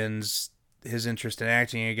he begins his interest in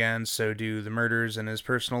acting again, so do the murders in his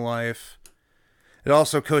personal life. It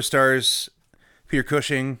also co-stars Peter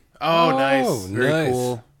Cushing. Oh, nice. Very nice.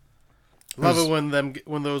 cool. Love it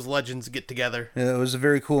when those legends get together. Yeah, it was a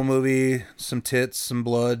very cool movie. Some tits, some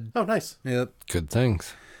blood. Oh, nice. Yep. Good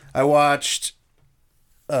things. I watched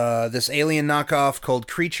this alien knockoff called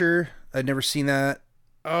Creature. I'd never seen that.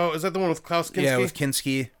 Oh, is that the one with Klaus Kinski? Yeah, with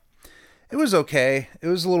Kinski. It was okay. It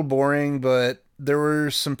was a little boring, but there were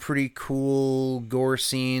some pretty cool gore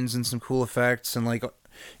scenes and some cool effects. And, like,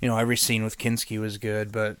 you know, every scene with Kinski was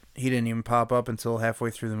good, but he didn't even pop up until halfway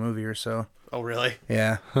through the movie or so. Oh, really?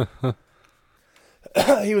 Yeah.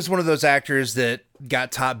 He was one of those actors that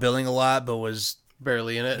got top billing a lot, but was,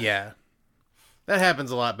 Barely in it. yeah. That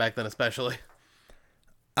happens a lot back then, especially.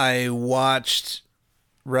 I watched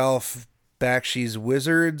Ralph Bakshi's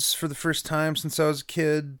Wizards for the first time since I was a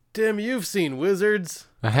kid. Tim, you've seen Wizards.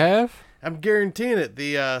 I have? I'm guaranteeing it.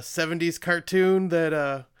 The 70s cartoon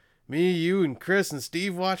that me, you, and Chris and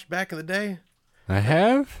Steve watched back in the day. I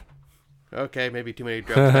have? Okay, maybe too many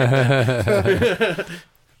drugs back then.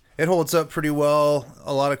 It holds up pretty well.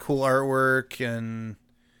 A lot of cool artwork and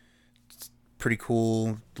it's pretty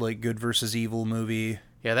cool, like, good versus evil movie.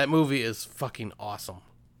 Yeah, that movie is fucking awesome.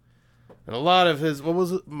 And a lot of his, what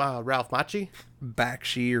was it? Ralph Macchio?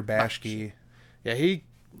 Bakshi or Bashki. Yeah, he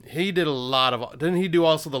did a lot of, didn't he do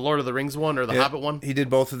also the Lord of the Rings one or the Yeah, Hobbit one? He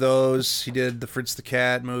did both of those. He did the Fritz the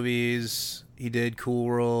Cat movies. He did Cool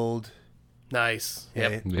World. Nice. Yeah,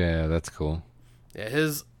 Yep. Yeah, that's cool. Yeah,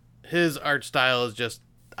 his art style is just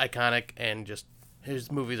iconic, and just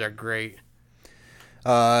his movies are great.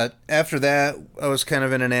 After that, I was kind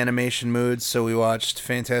of in an animation mood, so we watched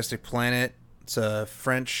Fantastic Planet. It's a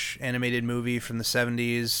French animated movie from the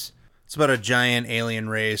 70s. It's about a giant alien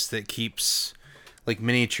race that keeps, like,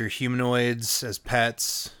 miniature humanoids as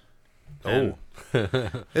pets. Oh.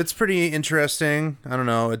 It's pretty interesting. I don't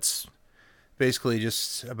know. It's basically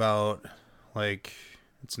just about, like,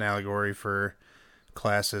 it's an allegory for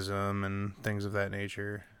classism and things of that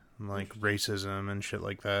nature, and, like, racism and shit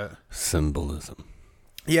like that. Symbolism.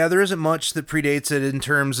 Yeah, there isn't much that predates it in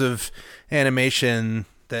terms of animation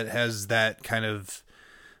that has that kind of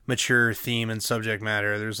mature theme and subject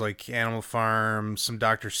matter. There's, like, Animal Farm, some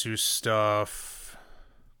Dr. Seuss stuff.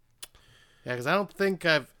 Yeah, because I don't think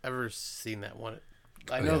I've ever seen that one.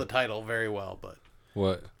 I know the title very well, but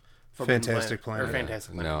What? Forbidden Fantastic Planet. Or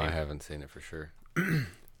Fantastic Planet. No, I maybe. haven't seen it for sure.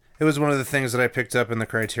 It was one of the things that I picked up in the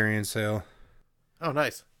Criterion sale. Oh,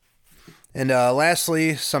 nice. And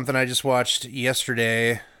lastly, something I just watched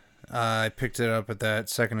yesterday. I picked it up at that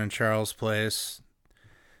Second and Charles place.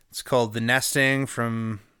 It's called The Nesting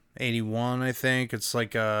from '81, I think. It's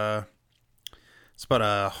like it's about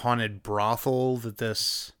a haunted brothel that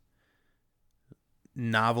this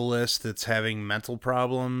novelist that's having mental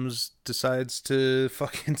problems decides to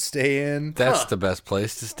fucking stay in. That's the best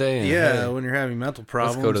place to stay in. Yeah, Hey. when you're having mental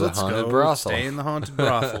problems, go to the haunted brothel. Stay in the haunted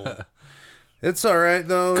brothel. It's all right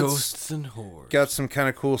though. Ghosts and horror. Got some kind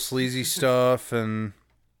of cool sleazy stuff, and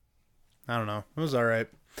I don't know. It was all right.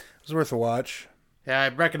 It was worth a watch. Yeah, I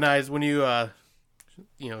recognize when you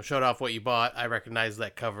showed off what you bought. I recognize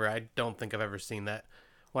that cover. I don't think I've ever seen that.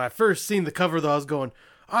 When I first seen the cover, though, I was going,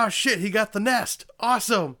 "Oh shit, he got the nest!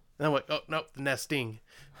 Awesome!" And I went, "Oh nope, the nesting."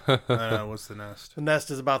 I don't know what's the nest. The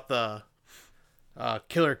nest is about the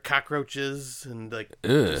killer cockroaches and like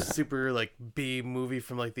Ugh. super like B movie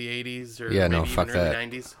from like the 80s or Yeah, maybe no, fuck even early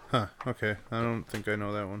that. 90s. Huh? Okay, I don't think I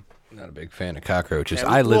know that one. Not a big fan of cockroaches. Yeah,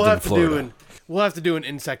 I lived in have Florida. We'll have to do an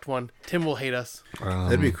insect one. Tim will hate us.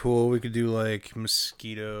 That'd be cool. We could do like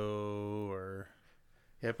mosquito or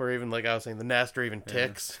Yep, or even like I was saying, the nest or even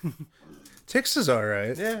ticks. ticks is all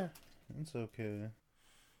right. Yeah. It's okay.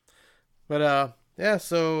 But yeah,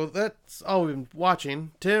 so that's all we've been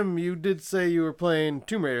watching. Tim, you did say you were playing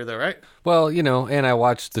Tomb Raider though, right? Well, and I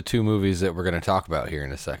watched the 2 movies that we're going to talk about here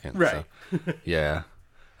in a second. Right. So, yeah.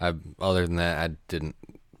 Other than that, I didn't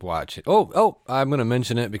watch it. Oh, I'm going to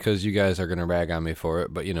mention it because you guys are going to rag on me for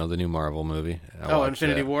it. But, the new Marvel movie. I watched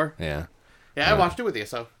Infinity that. War? Yeah. Yeah, I watched it with you,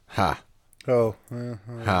 so. Ha. Oh,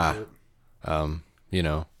 Ha.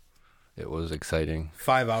 It was exciting.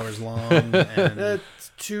 5 hours long. And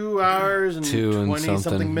It's 2 hours and 2 and 20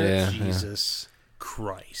 something minutes. yeah. Jesus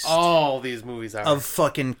Christ. All these movies are. Of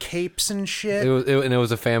fucking capes and shit. And it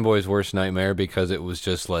was a fanboy's worst nightmare because it was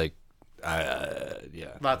just like,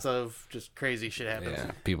 yeah. Lots of just crazy shit happens.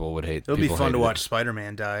 Yeah, people would hate. It'll be people fun to hated watch it.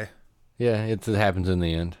 Spider-Man die. Yeah, it happens in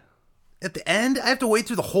the end. At the end, I have to wait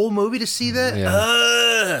through the whole movie to see that. Yeah.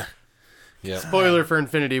 Ugh. Yeah. Spoiler for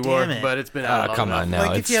Infinity War, Damn it. but it's been out long Come enough. on now.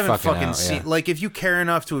 Like if it's you haven't fucking fucking out, seen, yeah. like if you care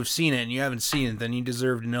enough to have seen it and you haven't seen it, then you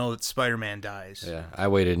deserve to know that Spider-Man dies. Yeah, I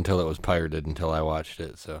waited until it was pirated until I watched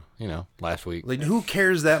it. So last week. Like who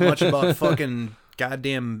cares that much about fucking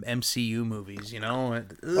goddamn MCU movies?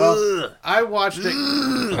 Well, I watched it.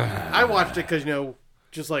 I watched it because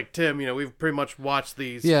just like Tim, we've pretty much watched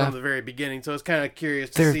these Yeah. from the very beginning, so I was kind of curious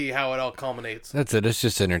to They're- see how it all culminates. That's it. It's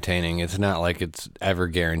just entertaining. It's not like it's ever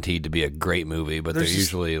guaranteed to be a great movie, but There's they're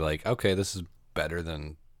just- usually like, okay, this is better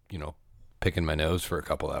than picking my nose for a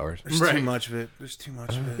couple hours. There's Right. too much of it. There's too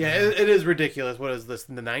much of it. Yeah, it is ridiculous. What is this?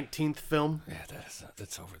 The 19th film? Yeah,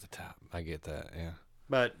 that's over the top. I get that. Yeah.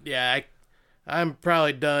 But yeah, I'm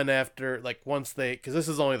probably done after once because this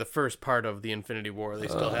is only the first part of the Infinity War. They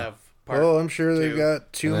still have part. Oh, I'm sure they've 2.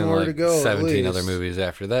 got 2 And then, more like, to go. at 17 least. other movies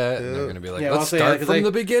after that, and they're gonna be like, Yeah, let's I'll say start that 'cause from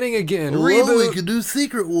the beginning again. Well, Reboot. we could do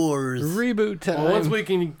Secret Wars. Reboot time.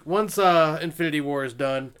 Well, once Infinity War is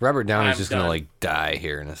done, Robert Downey's I'm just done. gonna die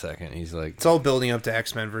here in a second. He's like, It's all building up to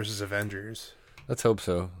X-Men versus Avengers. let's hope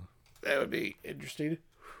so. that would be interesting,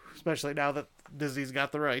 especially now that Disney's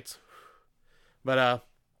got the rights. But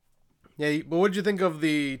yeah. But what did you think of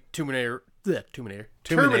the Tomb Raider reboot? Tomb Raider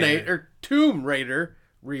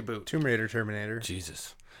Terminator.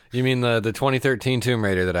 Jesus. You mean the 2013 Tomb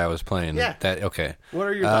Raider that I was playing? Yeah. That okay. What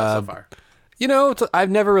are your thoughts so far? I've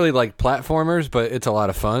never really liked platformers, but it's a lot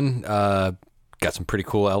of fun. Got some pretty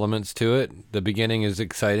cool elements to it. The beginning is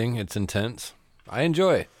exciting. It's intense. I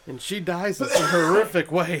enjoy. And she dies in some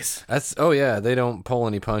horrific ways. They don't pull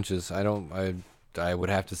any punches. I would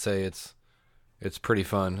have to say it's pretty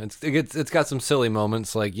fun. It's got some silly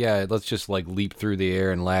moments like let's just like leap through the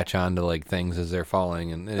air and latch onto like things as they're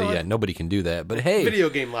falling and nobody can do that. But hey, Video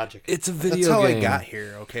game logic. it's a That's video how game. I got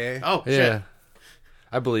here, okay? Oh Yeah. shit!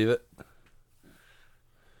 I believe it.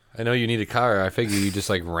 I know you need a car. I figure you just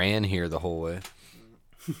like ran here the whole way.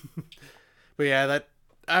 But yeah,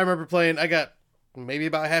 I remember playing. I got maybe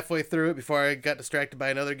about halfway through it before I got distracted by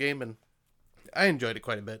another game, and I enjoyed it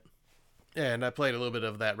quite a bit. Yeah, and I played a little bit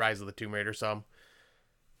of that Rise of the Tomb Raider some.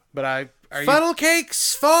 But Funnel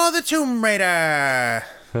cakes for the Tomb Raider.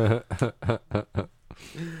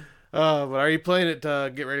 But are you playing it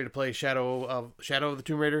to get ready to play Shadow of the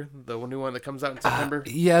Tomb Raider, the new one that comes out in September?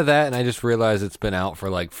 Yeah, that, and I just realized it's been out for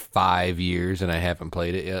like 5 years and I haven't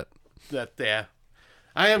played it yet. Yeah.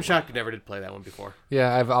 I am shocked you never did play that one before.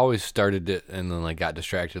 Yeah, I've always started it and then like got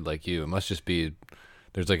distracted like you. It must just be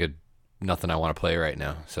there's like nothing I want to play right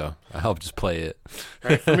now, so I'll just play it.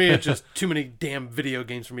 Right? For me, it's just too many damn video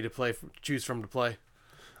games for me to choose from to play.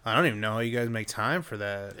 I don't even know how you guys make time for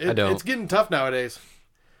that. I don't. It's getting tough nowadays.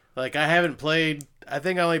 Like, I haven't played... I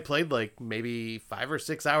think I only played, like, maybe 5 or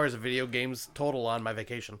 6 hours of video games total on my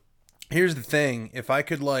vacation. Here's the thing. If I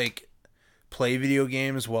could, like, play video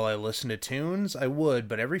games while I listen to tunes, I would.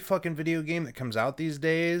 But every fucking video game that comes out these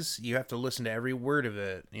days, you have to listen to every word of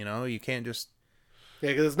it. You can't just... Yeah,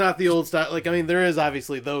 because it's not the old style. Like, I mean, there is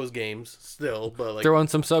obviously those games still, but, like... Throw on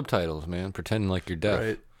some subtitles, man. Pretend like you're deaf.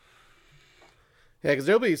 Right. Yeah, because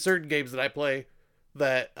there'll be certain games that I play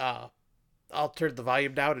that I'll turn the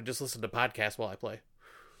volume down and just listen to podcasts while I play.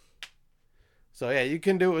 So yeah, you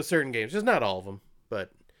can do it with certain games, just not all of them.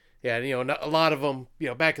 But yeah, a lot of them,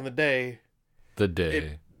 back in the day,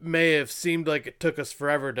 it may have seemed like it took us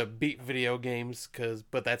forever to beat video games,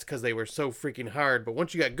 but that's because they were so freaking hard. But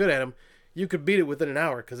once you got good at them, you could beat it within an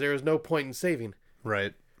hour because there was no point in saving.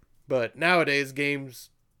 Right. But nowadays, games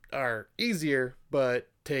are easier, but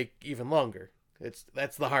take even longer.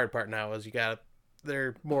 That's the hard part now, is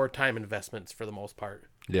they're more time investments for the most part.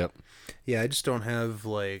 Yep. Yeah, I just don't have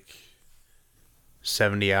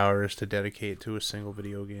 70 hours to dedicate to a single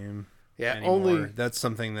video game. Yeah, anymore. That's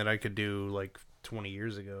something that I could do 20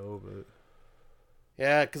 years ago, but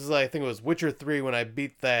yeah, because I think it was Witcher 3 when I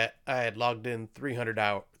beat that, I had logged in 300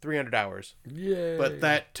 hours. Yeah. But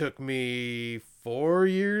that took me 4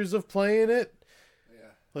 years of playing it.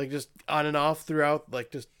 Yeah. Just on and off throughout,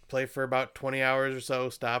 just play for about 20 hours or so,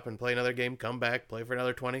 stop and play another game, come back, play for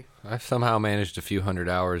another 20. I've somehow managed a few hundred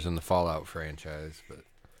hours in the Fallout franchise, but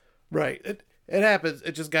right. It happens.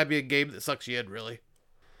 It just got to be a game that sucks you in, really.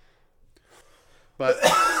 But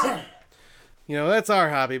that's our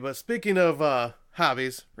hobby. But speaking of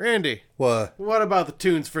hobbies, Randy. What about the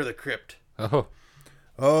Tunes for the Crypt?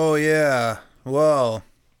 Oh yeah. Well,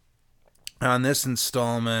 on this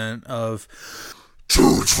installment of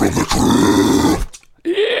Tunes from the Crypt,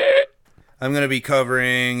 I'm going to be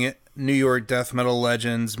covering New York death metal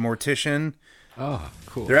legends Mortician. Oh,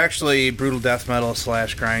 cool. They're actually brutal death metal /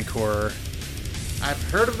 grindcore. I've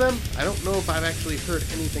heard of them. I don't know if I've actually heard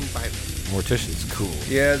anything by them. Mortician's cool.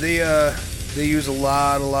 Yeah, they use a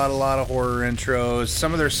lot of horror intros.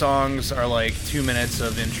 Some of their songs are 2 minutes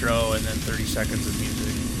of intro and then 30 seconds of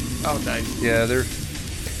music. Oh, nice. Yeah,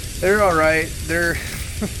 they're all right. They're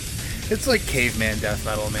it's like caveman death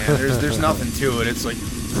metal, man. There's nothing to it. It's like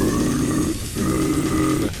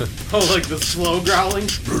the slow growling.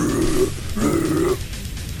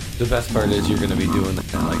 The best part is you're going to be doing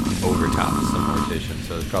that over top of some Mortician,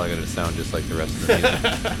 so it's probably going to sound just like the rest of the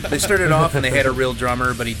music. They started off and they had a real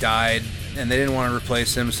drummer, but he died, and they didn't want to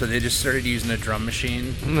replace him, so they just started using a drum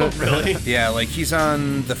machine. Oh, really? Yeah, he's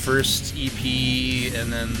on the first EP,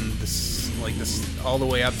 and then this all the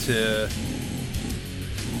way up to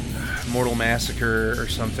Mortal Massacre or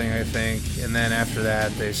something, I think. And then after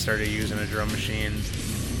that, they started using a drum machine.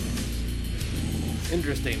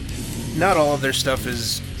 Interesting. Not all of their stuff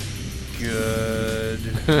is good.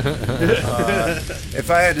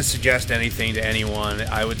 If I had to suggest anything to anyone,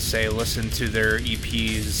 I would say listen to their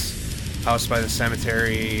EPs, House by the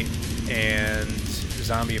Cemetery and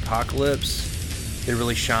Zombie Apocalypse. They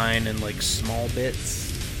really shine in small bits.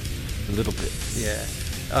 Little bits. Yeah.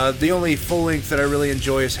 The only full length that I really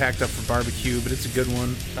enjoy is Hacked Up for Barbecue, but it's a good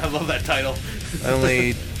one. I love that title. I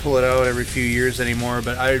only pull it out every few years anymore,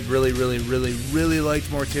 but I really, really, really, really liked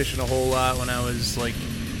Mortician a whole lot when I was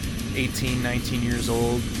 18, 19 years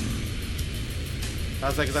old. I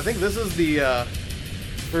was because I think this is the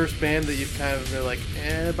first band that you've kind of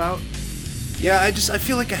been about. Yeah, I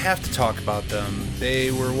feel like I have to talk about them.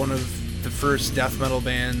 They were one of the first death metal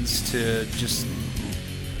bands to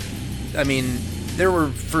there were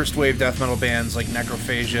first wave death metal bands like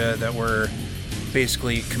Necrophagia that were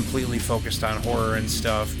basically completely focused on horror and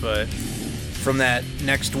stuff, but from that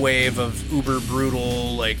next wave of uber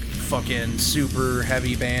brutal, fucking super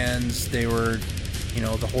heavy bands, they were,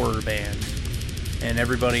 the horror band. And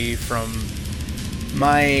everybody from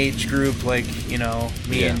my age group, and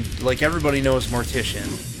everybody knows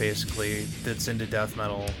Mortician, basically, that's into death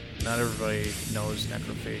metal. Not everybody knows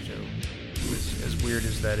Necrophagia, as weird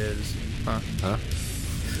as that is. Huh?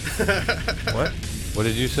 What? What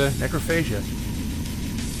did you say? Necrophagia.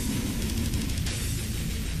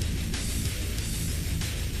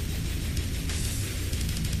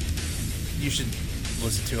 You should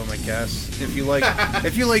listen to them, I guess. If you like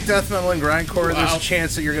death metal and grindcore, there's a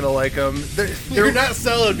chance that you're gonna like them. You're not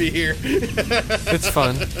selling me here. It's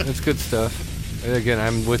fun. It's good stuff. Again,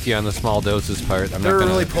 I'm with you on the small doses part. They're a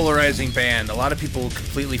really polarizing band. A lot of people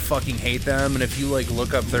completely fucking hate them, and if you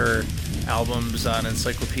look up their albums on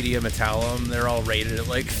Encyclopedia Metallum, they're all rated at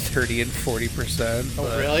 30 and 40%.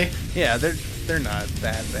 Oh, really? Yeah, they're not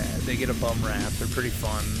that bad. They get a bum rap. They're pretty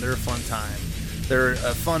fun. They're a fun time. They're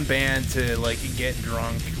a fun band to get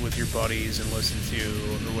drunk with your buddies and listen to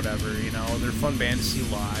or whatever. They're a fun band to see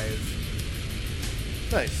live.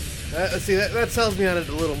 Nice. See, that sells me on it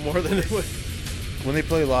a little more than it would. When they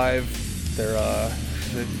play live, they're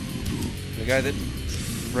the guy that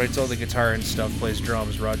writes all the guitar and stuff plays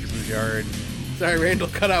drums, Roger Boujard. Sorry, Randall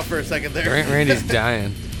cut out for a second there. Randy's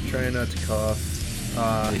dying. Trying not to cough.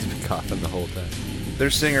 He's been coughing the whole time.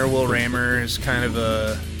 Their singer, Will Raymer, is kind of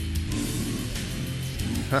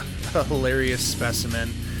a hilarious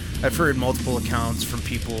specimen. I've heard multiple accounts from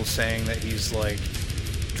people saying that he's like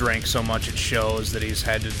drank so much at shows that he's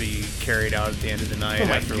had to be carried out at the end of the night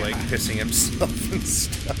after like pissing himself and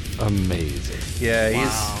stuff. Amazing. Yeah,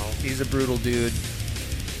 he's a brutal dude.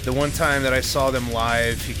 The one time that I saw them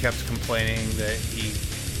live, he kept complaining that he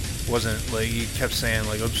wasn't like, he kept saying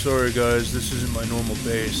like, "I'm sorry guys, this isn't my normal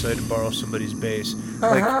bass. I had to borrow somebody's bass."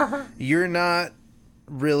 Like, you're not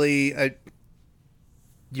really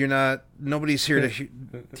nobody's here to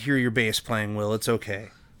hear your bass playing, Will. It's okay.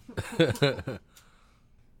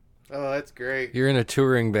 Oh, that's great. You're in a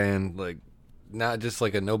touring band, like not just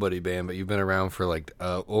like a nobody band, but you've been around for like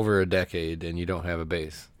over a decade, and you don't have a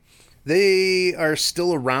bass. They are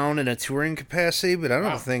still around in a touring capacity, but I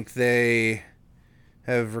don't think they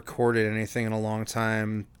have recorded anything in a long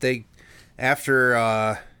time. They,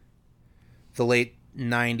 after the late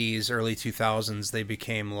 90s, early 2000s, they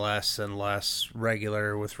became less and less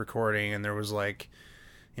regular with recording, and there was like,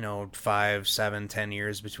 5, 7, 10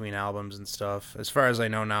 years between albums and stuff. As far as I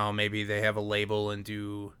know now, maybe they have a label and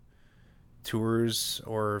do tours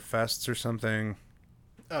or fests or something.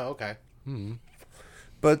 Oh, okay.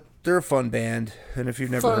 But they're a fun band, and if you've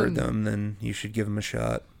never heard them, then you should give them a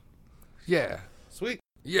shot. Yeah. Sweet.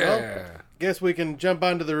 Yeah. Well, guess we can jump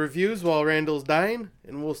onto the reviews while Randall's dying,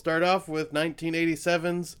 and we'll start off with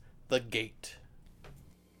 1987's The Gate.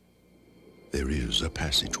 There is a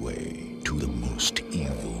passageway to the most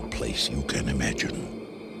evil place you can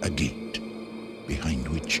imagine. A gate behind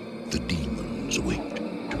which the demons wait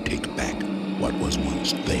to take back what was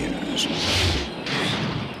once theirs.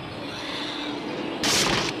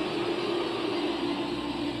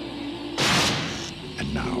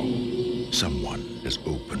 And now, someone has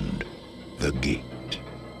opened the gate.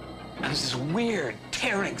 There's this weird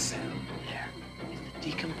tearing sound. There is the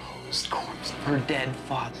decomposed corpse of her dead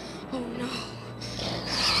father. Oh no.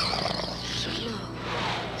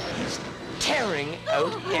 He's tearing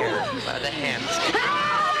out hair by the hands.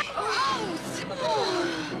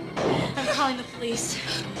 I'm calling the police.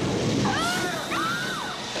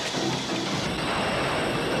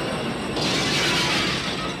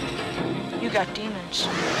 You got demons.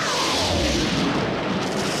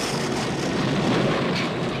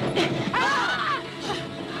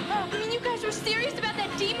 You mean you guys were serious about that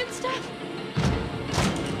demon stuff?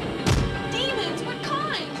 Demons? What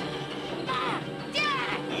kind?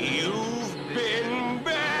 You've been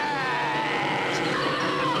bad!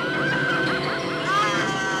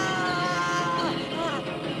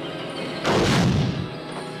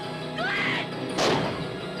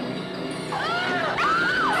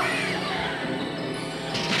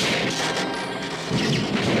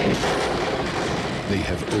 They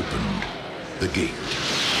have opened the gate.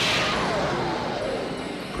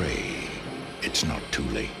 Pray, it's not too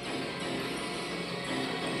late.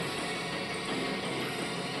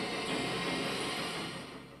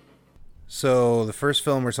 So the first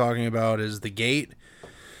film we're talking about is The Gate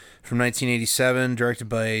from 1987, directed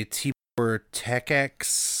by Tibor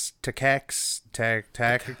Takacs.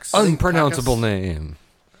 Unpronounceable name.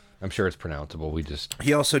 I'm sure it's pronounceable.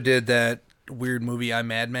 He also did that weird movie I,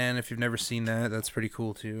 Madman. If you've never seen that, that's pretty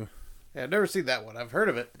cool too. Yeah, I've never seen that one. I've heard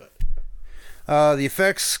of it, but The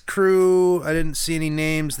effects crew, I didn't see any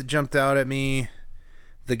names that jumped out at me.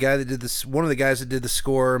 The guy that did this, one of the guys that did the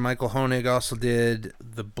score, Michael Honig, also did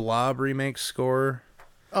the Blob remake score.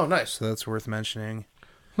 oh, nice. So that's worth mentioning.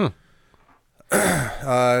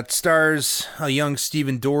 It stars a young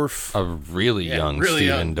Steven Dorff. A really young really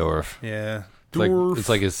Steven young. Dorff. Yeah. It's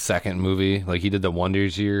like his second movie. Like he did the Wonder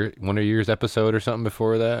Years episode or something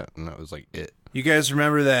before that, and that was like it. You guys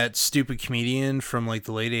remember that stupid comedian from like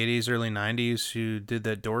the late 80s, early 90s who did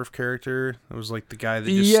that Dorff character? It was like the guy that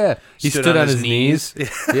just he stood on his knees.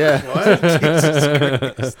 Yeah. What? Jesus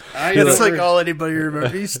Christ. It's like all anybody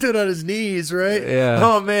remembers. He stood on his knees, right? Yeah.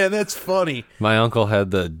 Oh man, that's funny. My uncle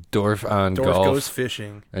had the Dorff on Dorff golf, goes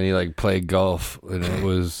fishing. and he like played golf, and it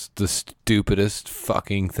was the stupidest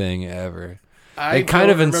fucking thing ever. I And kind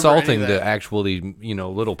don't of remember insulting any of to that. actually,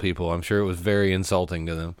 little people. I'm sure it was very insulting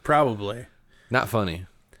to them. Probably. Not funny,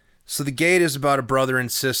 So The Gate is about a brother and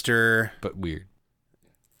sister, but weird.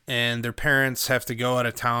 and their parents have to go out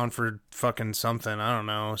of town for fucking something. I don't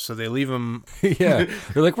know. So they leave them. Yeah,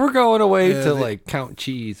 they're like, we're going away Yeah, to they- like count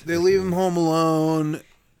cheese. They leave him home alone.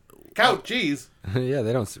 Count cheese. Yeah,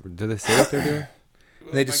 they don't. Do they say what they're doing?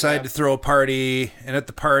 They decide to throw a party, and at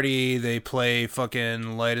the party they play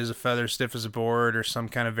fucking Light as a Feather, Stiff as a Board, or some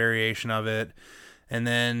kind of variation of it. And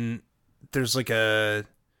then there's like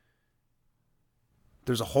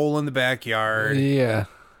there's a hole in the backyard, Yeah.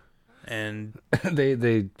 and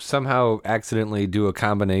They somehow accidentally do a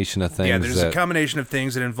combination of things. yeah, there's a that, combination of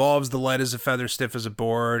things that involves the light as a feather, stiff as a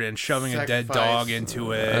board, and shoving a dead Sacrifice. dog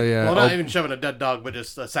into it. yeah. Well, not even shoving a dead dog, but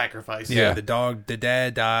just a sacrifice. Yeah, the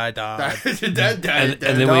dead died. and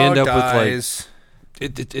then The we end dog up with dies.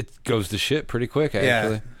 it goes to shit pretty quick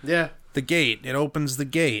actually. Yeah. The gate. It opens the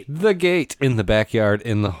gate. The gate in the backyard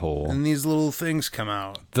in the hole. And these little things come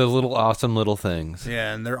out. The little awesome little things.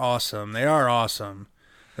 Yeah, and they're awesome. They are awesome.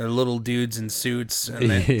 They're little dudes in suits, and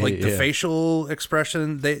they, like the Yeah. facial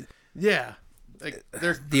expression. Yeah. Like,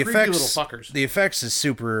 they're The creepy effects. little fuckers. The effects is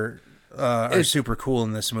super. Are super cool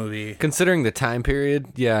in this movie. Considering the time period,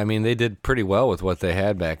 yeah, I mean they did pretty well with what they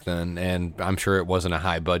had back then, and I'm sure it wasn't a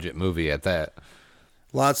high budget movie at that.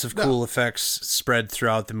 Lots of cool effects spread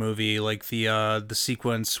throughout the movie, like the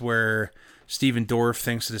sequence where Steven Dorff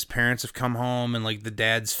thinks that his parents have come home, and like the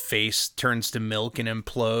dad's face turns to milk and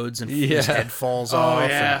implodes, and his Yeah. head falls off.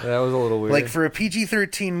 yeah. That was a little weird. Like for a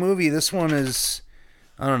PG-13 movie, this one is,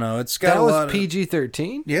 I don't know, it's got that a lot was of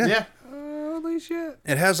PG-13. yeah. Yeah. Holy shit!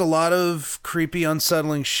 It has a lot of creepy,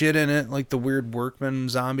 unsettling shit in it, like the weird workman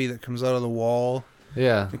zombie that comes out of the wall.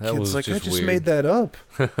 Yeah, The that kid's was like, just I just weird. made that up.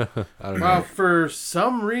 I don't know. Well, for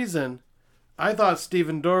some reason, I thought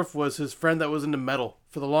Steven Dorff was his friend that was into metal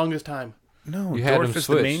for the longest time. No, You had him Dorff is the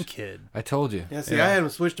switched. main kid. I told you. Yeah, see, I had him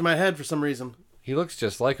switched in my head for some reason. He looks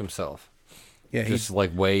just like himself. Yeah, Just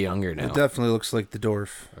like way younger now. It definitely looks like the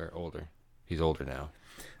Dorff. Or older. He's older now.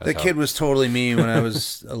 That kid was totally me when I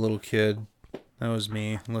was a little kid. That was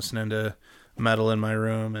me listening to metal in my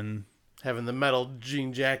room and Having the metal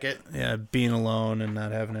jean jacket. yeah, being alone and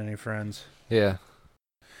not having any friends. Yeah.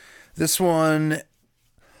 This one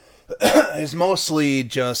is mostly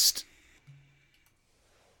just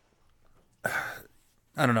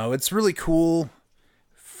I don't know. It's really cool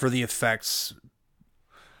for the effects.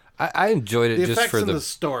 I enjoyed it The just effects for and the the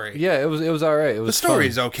story. Yeah, it was all right. It was The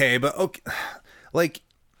story's fun. okay, but okay, like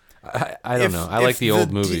I don't know. I like the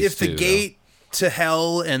old movies If the too, gate to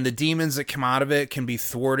hell and the demons that come out of it can be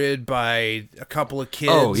thwarted by a couple of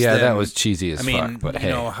kids. Oh yeah, that then- was cheesy as I mean, fuck. But you hey,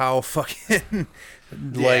 know how fucking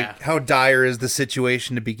Yeah. like how dire is the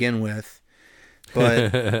situation to begin with.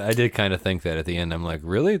 But I did kind of think that at the end. I'm like,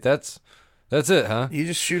 really? That's it, huh? you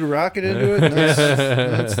just shoot a rocket into it. And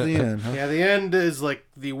that's the end. Huh? Yeah, the end is like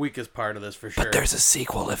the weakest part of this for sure. There's a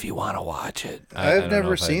sequel if you want to watch it. I've don't never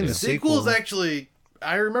know if I seen do. the Sequel's sequel. actually,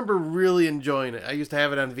 I remember really enjoying it. I used to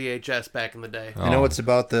have it on VHS back in the day. I know it's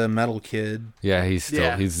about the metal kid. Yeah, he's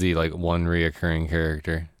Yeah. he's the like one reoccurring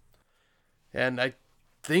character. And I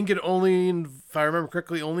think it only, if I remember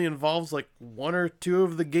correctly, only involves like one or two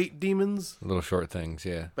of the gate demons. Little short things,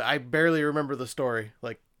 yeah. But I barely remember the story.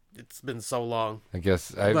 Like, it's been so long. I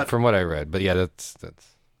guess But- from what I read, but yeah, that's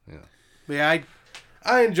yeah. But yeah,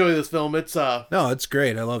 I enjoy this film. It's No, it's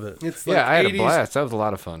great. I love it. it's like Yeah, I had 80s, a blast. That was a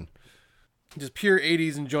lot of fun. just pure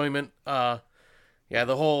 80s enjoyment. Yeah,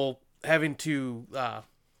 the whole having to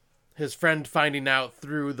his friend finding out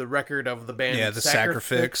through the record of the band. Yeah, the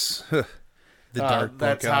Sacrifix. The Dark Book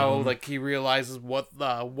That's how album. like he realizes what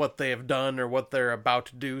they have done or what they're about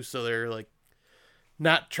to do. So they're like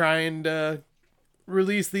not trying to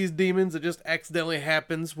release these demons. It just accidentally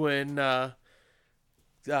happens when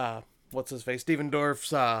what's his face, Steven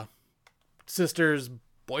Dorff's sister's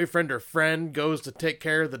boyfriend or friend goes to take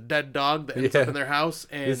care of the dead dog that ends Yeah. up in their house.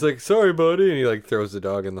 And He's like, "Sorry, buddy," and he like throws the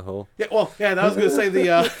dog in the hole. yeah, well, yeah, I was gonna say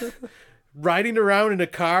the riding around in a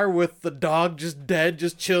car with the dog just dead,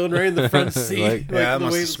 just chilling right in the front seat. Like- yeah, that the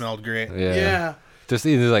must way have it's- smelled great. Yeah. Yeah. Just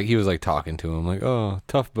either like he was like talking to him, like, "Oh,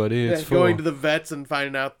 tough buddy, it's Yeah, full." going to the vets and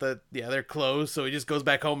finding out that they're closed, so he just goes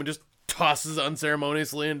back home and just tosses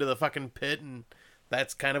unceremoniously into the fucking pit, and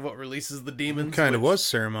that's kind of what releases the demons. Kind of which- was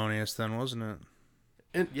ceremonious then, wasn't it?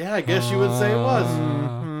 and yeah, I guess you would say it was.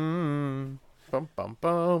 Bum bum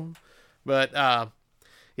bum. But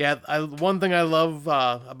yeah, one thing I love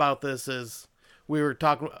about this is I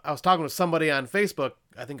was talking with somebody on Facebook,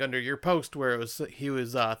 I think under your post, where he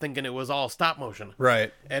was thinking it was all stop motion.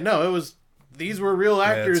 Right. And no, these were real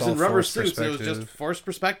actors it's all in rubber forced suits. It was just perspective. forced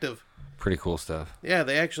perspective. Pretty cool stuff. Yeah,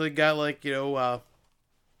 they actually got like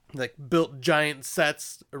built giant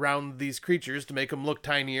sets around these creatures to make them look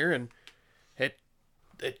tinier, and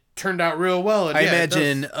it turned out real well. And I yeah, it does-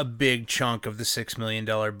 imagine a big chunk of the $6 million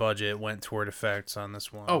budget went toward effects on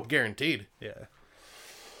this one. Oh, guaranteed. yeah.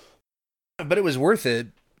 But it was worth it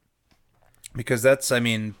because that's, I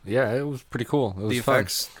mean, Yeah, it was pretty cool. It was the fun.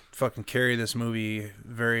 effects fucking carry this movie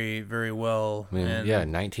very, very well. I mean, and yeah,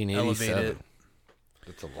 elevate 1987. it.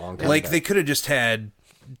 That's a long time. Like back. they could have just had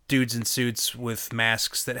dudes in suits with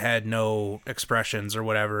masks that had no expressions or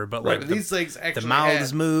whatever, but Right, like but the, these things actually the mouths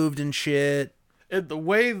had- moved and shit. the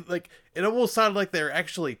way, like, it almost sounded like they were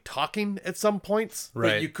actually talking at some points.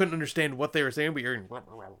 Right. Like, you couldn't understand what they were saying, but you're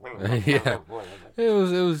Yeah, it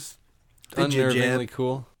was unnervingly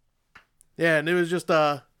cool. Yeah, and it was just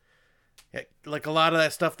like a lot of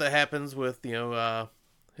that stuff that happens with, you know,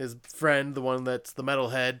 his friend, the one that's the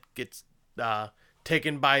metalhead, gets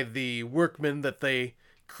taken by the workmen that they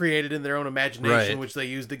created in their own imagination, Right.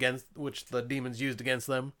 which the demons used against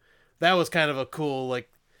them. That was kind of a cool, like,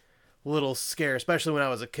 little scare, especially when I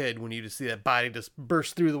was a kid, when you just see that body just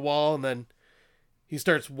burst through the wall, and then he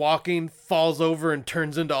starts walking, falls over, and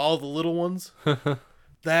turns into all the little ones.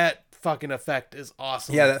 That fucking effect is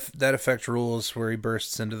awesome. Yeah, that effect rules, where he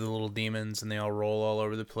bursts into the little demons and they all roll all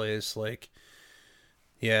over the place. Like,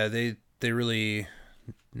 yeah, they really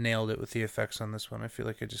nailed it with the effects on this one. I feel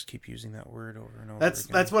like I just keep using that word over and over. That's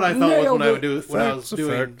again. that's what I thought was when I would do when I Effects, was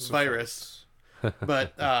doing effects, Virus.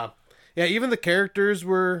 But yeah, even the characters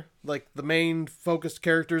were like the main focused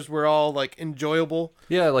characters were all like enjoyable.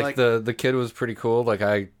 Yeah, like the kid was pretty cool.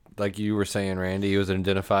 Like you were saying, Randy, he was an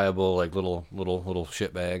identifiable like little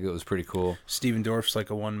shitbag. It was pretty cool. Steven Dorff's like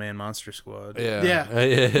a one-man monster squad. Yeah, he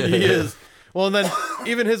is. Well, and then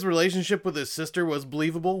even his relationship with his sister was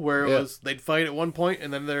believable, where it was they'd fight at one point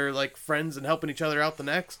and then they're like friends and helping each other out the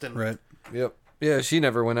next. And Right. Yep. Yeah, she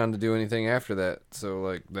never went on to do anything after that. So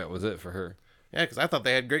like that was it for her. yeah, because I thought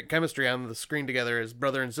they had great chemistry on the screen together as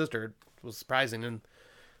brother and sister. It was surprising. And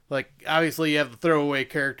like obviously you have the throwaway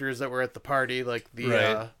characters that were at the party, like the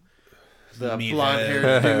Right. the Meathead.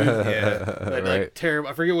 blonde-haired dude. Yeah. That, Right. like terrible.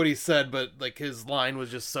 I forget what he said, but like his line was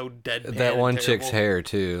just so deadpan. That one and chick's terrible. hair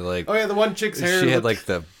too. Like Oh yeah, the one chick's hair. she had looked-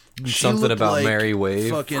 like the She something looked about like Mary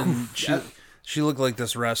Wave. Fucking, she looked like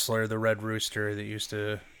this wrestler, the Red Rooster, that used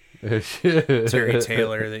to Terry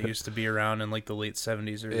Taylor, that used to be around in like the late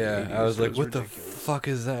 70s or the Yeah, 80s. I was It like, what ridiculous. the fuck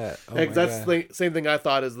is that? Oh Yeah, my 'cause that's God. the same thing I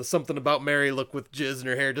thought is the something about Mary look with jizz in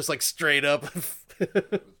her hair, just like straight up.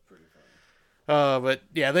 But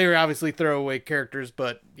yeah, they were obviously throwaway characters,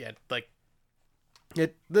 but yeah, like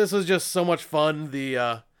this was just so much fun.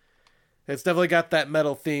 It's definitely got that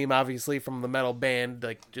metal theme, obviously from the metal band,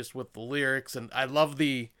 like just with the lyrics, and I love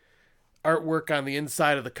the artwork on the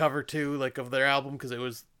inside of the cover too, like of their album,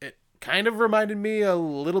 because it kind of reminded me a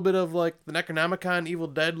little bit of like the Necronomicon Evil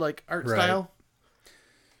Dead like art Right. style.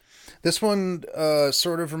 This one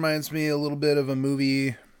sort of reminds me a little bit of a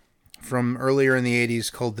movie from earlier in the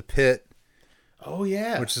 80s called The Pit, Oh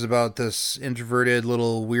yeah, which is about this introverted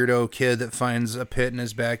little weirdo kid that finds a pit in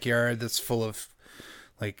his backyard that's full of,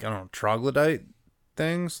 like, I don't know, troglodyte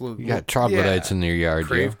things. You got troglodytes in your yard,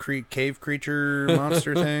 cave creature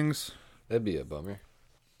monster things. That'd be a bummer.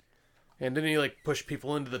 and didn't he like push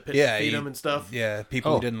people into the pit Yeah, to feed he- them and stuff? Yeah,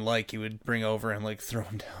 people Oh. he didn't like, he would bring over and like throw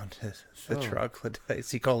them down to the troglodytes.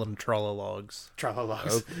 He called them trollologs.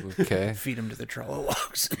 Trollocs. Okay. Feed them to the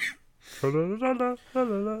trollologs.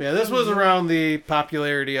 Yeah, this was around the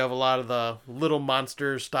popularity of a lot of the little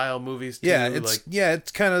monster style movies too. Yeah, it's like,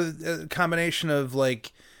 it's kind of a combination of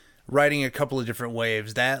like riding a couple of different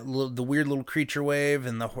waves. The weird little creature wave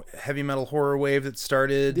and the heavy metal horror wave that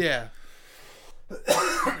started. yeah.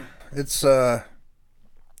 It's got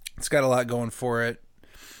a lot going for it.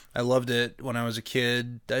 I loved it when I was a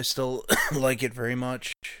kid. I still like it very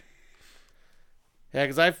much. Yeah,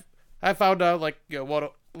 because I found out like a lot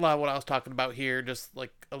of what I was talking about here, just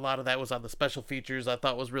like a lot of that was on the special features. I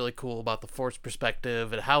thought was really cool about the Force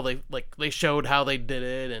perspective and how they showed how they did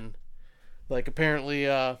it, and like apparently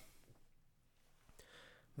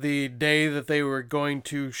the day that they were going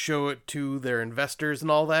to show it to their investors and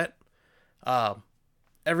all that,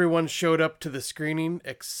 everyone showed up to the screening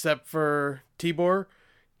except for Tibor.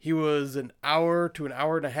 He was an hour to an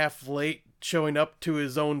hour and a half late showing up to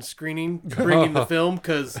his own screening, bringing the film,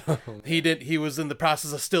 because he was in the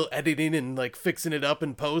process of still editing and like fixing it up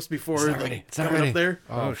in post before coming up there.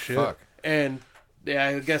 Oh shit. Fuck. And yeah,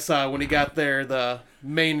 I guess when he got there, the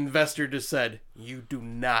main investor just said, "You do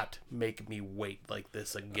not make me wait like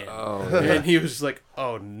this again." Oh, And he was just like,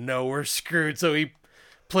 "Oh no, we're screwed." So he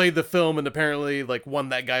played the film and apparently like won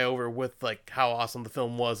that guy over with like how awesome the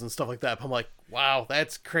film was and stuff like that. But I'm like, wow,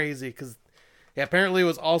 that's crazy, because yeah, apparently it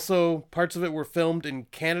was also parts of it were filmed in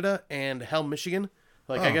Canada and Hell, Michigan.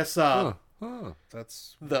 Like I guess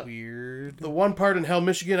That's The- weird. the one part in Hell,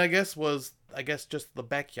 Michigan, I guess just the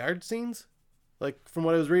backyard scenes. Like from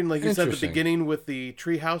what I was reading, like you said at the Interesting. beginning with the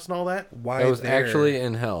treehouse and all that. Why That was there? actually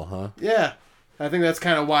in hell, huh? Yeah, I think that's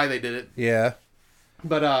kind of why they did it. Yeah.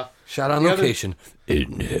 But Shot on The other- location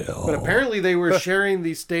in hell. but apparently they were sharing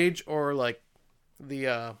the stage or like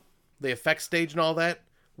the effects stage and all that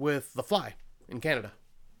with The Fly in Canada.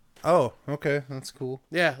 Oh, okay, that's cool.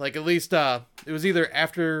 Yeah, like at least it was either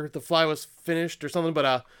after The Fly was finished or something,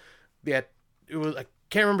 but yeah, it was. I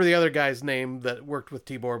can't remember the other guy's name that worked with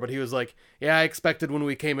Tibor, but he was like, yeah, I expected when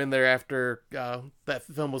we came in there after that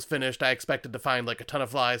film was finished, I expected to find like a ton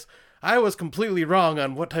of flies. I was completely wrong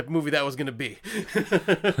on what type of movie that was going to be.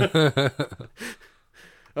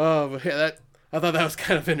 Oh, but yeah, I thought that was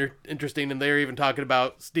kind of interesting, and they were even talking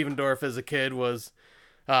about Steven Dorff as a kid was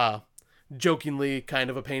jokingly kind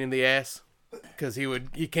of a pain in the ass, because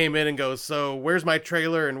he came in and goes, so where's my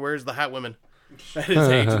trailer and where's the hot women at his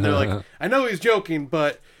age? And they're like, I know he's joking,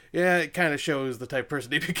 but yeah, it kind of shows the type of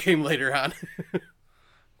person he became later on.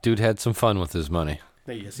 Dude had some fun with his money.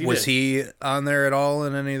 Yes, Was he on there at all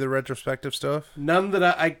in any of the retrospective stuff? None that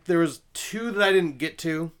I there was 2 that I didn't get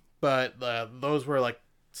to, but those were like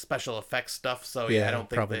special effects stuff, so yeah, I don't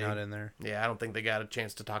think probably not in there. Yeah, I don't think they got a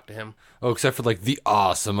chance to talk to him. Oh, except for like the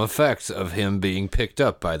awesome effects of him being picked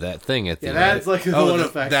up by that thing at the end. That's like the one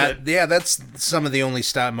effect. That's some of the only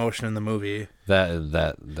stop motion in the movie. That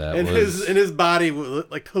and was... his body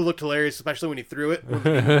looked hilarious, especially when he threw it. When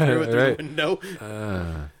he threw it through the window,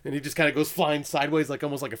 and he just kind of goes flying sideways, like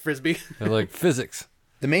almost like a frisbee. Like physics.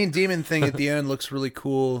 The main demon thing at the end looks really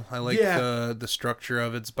cool. I like the structure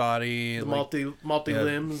of its body. The multi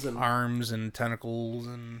limbs and arms and tentacles,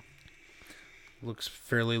 and looks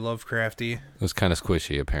fairly Lovecrafty. It was kind of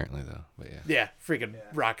squishy, apparently, though. But yeah, freaking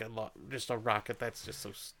rocket, just a rocket. That's just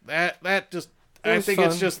so that just. It I was think fun.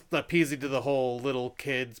 it's just appeasing to the whole little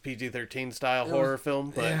kids PG-13 style horror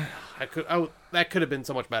film, but that could have been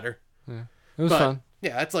so much better. Yeah. It was fun.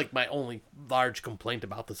 Yeah, that's like my only large complaint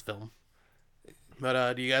about this film.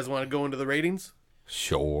 But do you guys want to go into the ratings?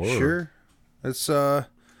 Sure. It's a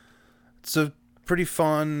pretty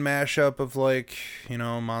fun mashup of like,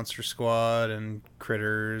 Monster Squad and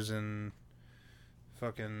Critters and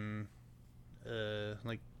fucking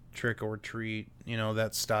like Trick or Treat,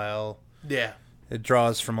 that style. Yeah. It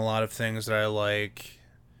draws from a lot of things that I like,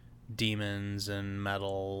 demons and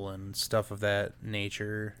metal and stuff of that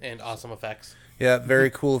nature. And awesome effects. Yeah, very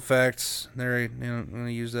cool effects. There, I'm going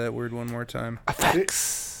to use that word one more time.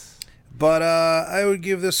 Effects. But I would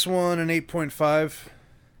give this one an 8.5.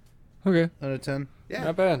 Okay. Out of 10. Yeah,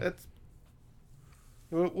 not bad.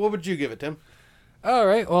 What would you give it, Tim? All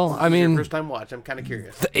right. Well, I mean, your first time watch. I'm kind of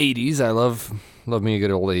curious. The 80s. I love me a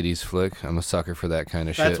good old 80s flick. I'm a sucker for that kind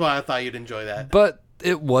of shit. That's why I thought you'd enjoy that. But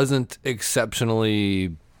it wasn't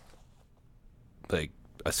exceptionally like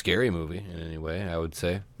a scary movie in any way, I would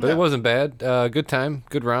say. But it wasn't bad. Good time.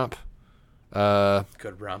 Good romp.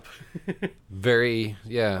 Good romp. Very,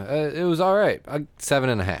 it was all right.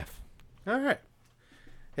 7.5. All right.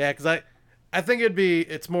 Yeah, because I think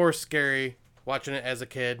it's more scary watching it as a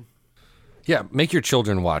kid. Yeah, make your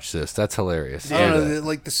children watch this. That's hilarious. I don't know,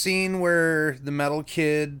 like the scene where the metal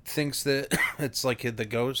kid thinks that it's like the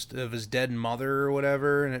ghost of his dead mother or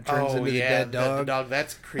whatever, and it turns into the dead dog. The dog,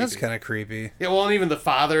 that's creepy. That's kind of creepy. Yeah, well, and even the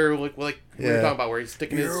father, like what you're talking about, where he's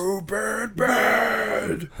sticking his... You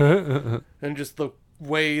bad. And just the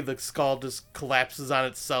way the skull just collapses on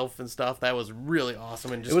itself and stuff, that was really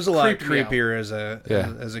awesome. And just it was a lot creeped me creepier as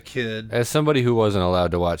a kid. As somebody who wasn't allowed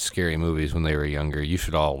to watch scary movies when they were younger, you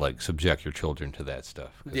should all subject your children to that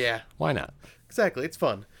stuff. Yeah. Why not? Exactly. It's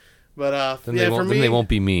fun. But then they won't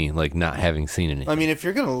be me, not having seen anything. I mean, if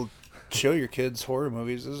you're going to show your kids horror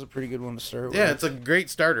movies, this is a pretty good one to start with. Yeah, it's a great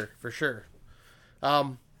starter for sure.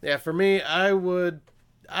 For me, I would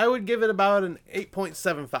give it about an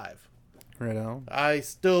 8.75. Right on. I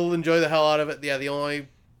still enjoy the hell out of it. Yeah, the only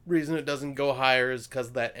reason it doesn't go higher is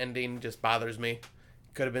because that ending just bothers me.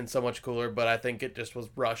 Could have been so much cooler, but I think it just was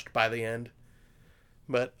rushed by the end.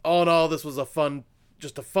 But all in all, this was a fun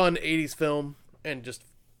 80s film, and just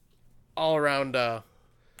all around a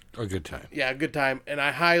good time. Yeah, a good time. And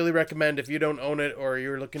I highly recommend, if you don't own it or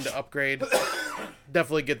you're looking to upgrade,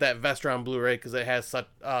 definitely get that Vestron Blu-ray, because it has such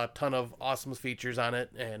a ton of awesome features on it,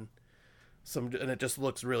 and it just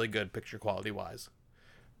looks really good picture quality wise.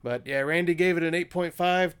 But yeah, Randy gave it an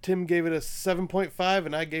 8.5, Tim gave it a 7.5,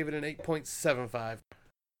 and I gave it an 8.75.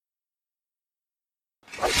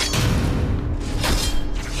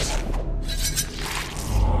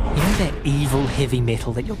 You know that evil heavy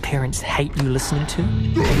metal that your parents hate you listening to?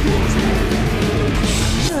 You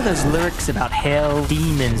know those lyrics about hell,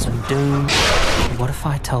 demons, and doom? What if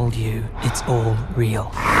I told you it's all real?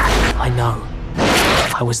 I know.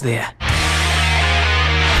 I was there.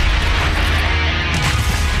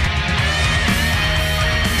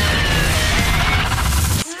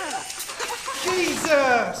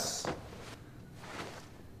 Jesus!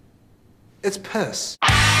 It's piss.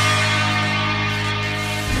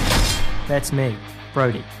 That's me,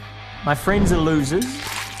 Brody. My friends are losers,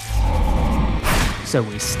 So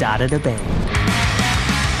we started a band.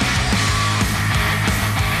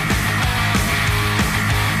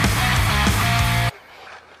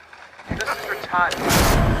 This is for Todd.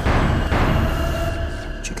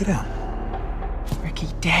 Check it out. Ricky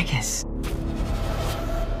Daggers.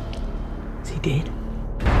 Is he dead?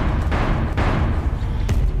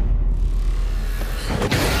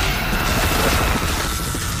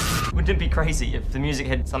 Wouldn't it be crazy if the music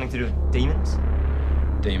had something to do with demons?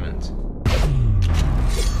 Demons.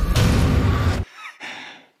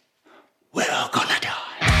 We're all gonna die.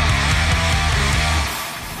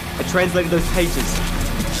 I translated those pages.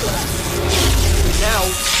 Now,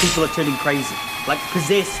 people are turning crazy. Like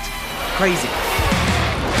possessed. Crazy.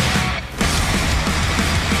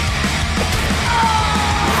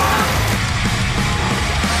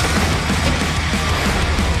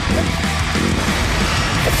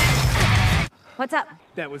 What's up?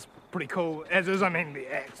 That was pretty cool, as is, I mean, the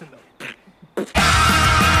axe and the...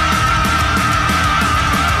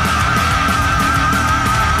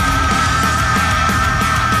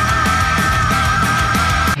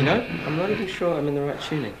 You know, I'm not even sure I'm in the right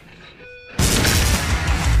tuning.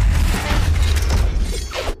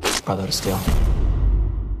 Brother to steal.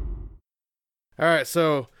 All right,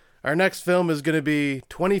 so our next film is going to be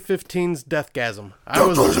 2015's Deathgasm. I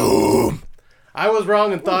was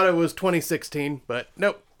wrong and thought it was 2016, but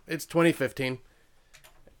nope, it's 2015.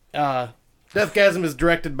 Deathgasm is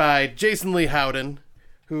directed by Jason Lee Howden,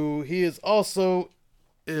 who he is also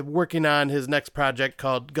working on his next project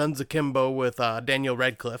called Guns Akimbo with Daniel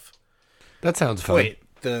Radcliffe. That sounds fun. Wait,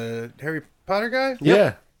 the Harry Potter guy?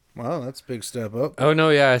 Yeah. Wow, that's a big step up. Oh no,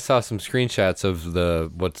 yeah, I saw some screenshots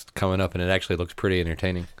of what's coming up, and it actually looks pretty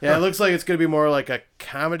entertaining. Yeah, it looks like it's going to be more like a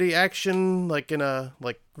comedy action, like in a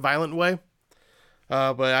violent way.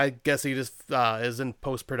 But I guess he just is in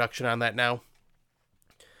post-production on that now.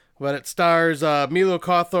 But it stars Milo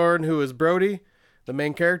Cawthorn, who is Brody, the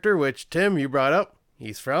main character, which, Tim, you brought up.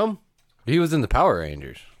 He's from? He was in the Power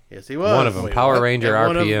Rangers. Yes, he was. One of them, Power Ranger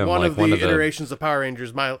RPM. One of the iterations of Power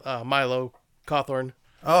Rangers, Milo Cawthorn.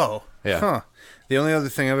 Oh. Yeah. Huh. The only other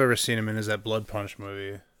thing I've ever seen him in is that Blood Punch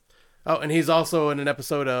movie. Oh, and he's also in an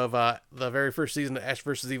episode of the very first season of Ash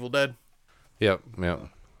vs. Evil Dead. Yep. Yeah,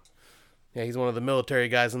 he's one of the military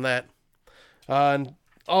guys in that. And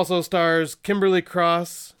also stars Kimberly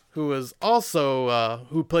Cross, who is also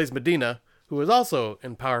who plays Medina, who is also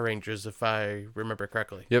in Power Rangers, if I remember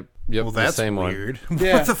correctly. Yep. Well, that's the same weird. One.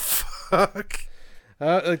 Yeah. What the fuck?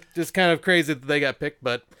 Just kind of crazy that they got picked,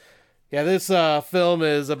 but yeah, this film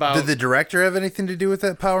is about. Did the director have anything to do with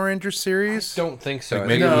that Power Rangers series? I don't think so. Like I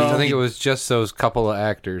maybe think it was just those couple of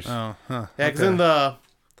actors. Oh, huh. Yeah, because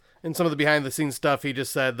in some of the behind the scenes stuff, he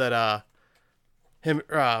just said that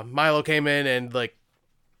Milo came in and like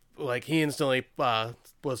he instantly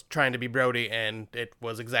was trying to be Brody, and it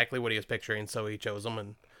was exactly what he was picturing, so he chose him.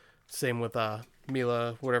 And same with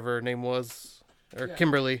Mila, whatever her name was, or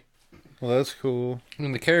Kimberly. Well, that's cool. I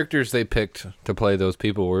mean, the characters they picked to play those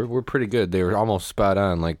people were pretty good. They were almost spot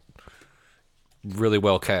on, like really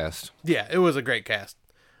well cast. Yeah, it was a great cast.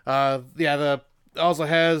 Also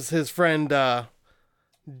has his friend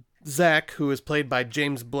Zach, who is played by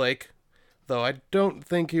James Blake, though I don't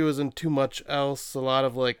think he was in too much else. A lot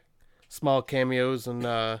of like small cameos and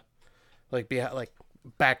like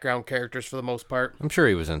background characters for the most part. I'm sure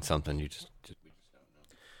he was in something. You just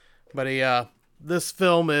But this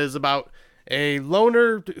film is about a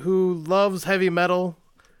loner who loves heavy metal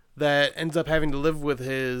that ends up having to live with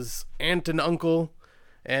his aunt and uncle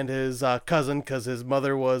and his cousin, because his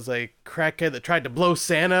mother was a crackhead that tried to blow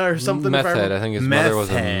Santa or something. Meth head. I think his mother was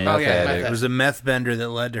a meth addict. It was a meth bender that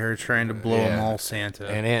led to her trying to blow him all Santa.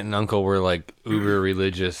 And aunt and uncle were like uber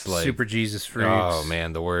religious, like super Jesus freaks. Oh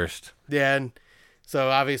man, the worst. Yeah, and so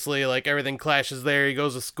obviously like everything clashes there. He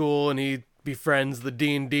goes to school and he befriends the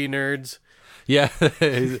D&D nerds. Yeah,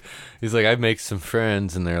 he's like, I make some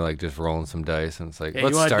friends, and they're like just rolling some dice, and it's like, Yeah,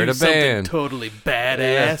 let's start a something band. Totally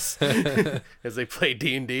badass as they play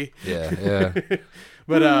D&D. Yeah.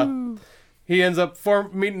 But he ends up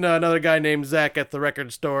meeting another guy named Zach at the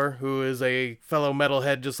record store, who is a fellow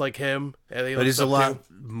metalhead just like him. But he's a lot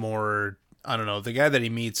more. I don't know. The guy that he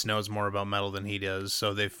meets knows more about metal than he does,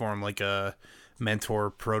 so they form like a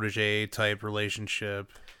mentor protege type relationship.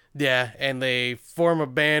 Yeah, and they form a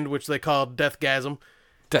band which they call Deathgasm.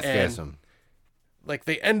 Deathgasm. And, like,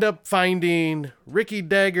 they end up finding Ricky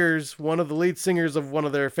Daggers, one of the lead singers of one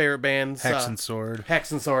of their favorite bands. Hex and Sword.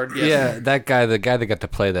 Hex and Sword, yes. Yeah, that guy, the guy that got to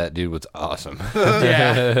play that dude was awesome.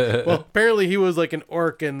 Yeah. Well, apparently he was like an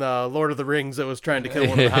orc in Lord of the Rings that was trying to kill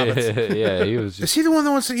one of the hobbits. Yeah, he was just... Is he the one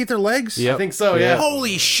that wants to eat their legs? I think so, yeah.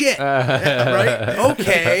 Holy shit. Yeah, right?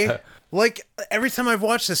 Okay. Like, every time I've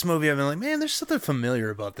watched this movie, I've been like, man, there's something familiar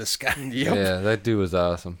about this guy. Yeah, that dude was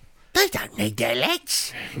awesome. They don't need their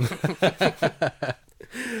legs.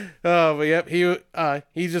 But yep,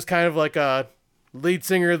 he's just kind of like a lead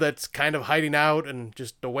singer that's kind of hiding out and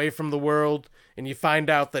just away from the world. And you find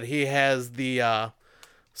out that he has the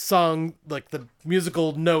song, like the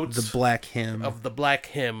musical notes. The Black Hymn. Of the Black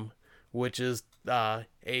Hymn, which is a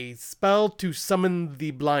spell to summon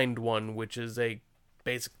the Blind One, which is a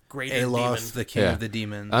basic greater demon. Aloth, the king of the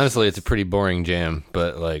demons. Honestly, it's a pretty boring jam,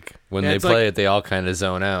 but like when they play it, they all kind of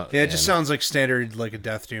zone out. Yeah, it just sounds like standard, like a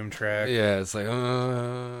Death Doom track. Yeah, it's like.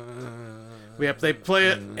 Yep, they play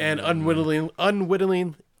it and unwittingly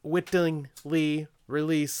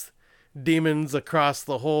release demons across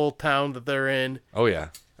the whole town that they're in. Oh yeah,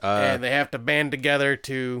 and they have to band together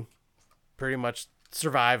to pretty much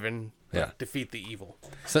survive and defeat the evil.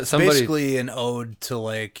 Basically an ode to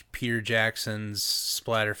like Peter Jackson's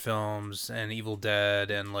splatter films and Evil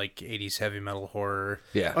Dead and like 80s heavy metal horror.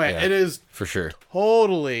 Yeah, it is for sure.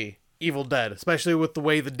 Totally Evil Dead, especially with the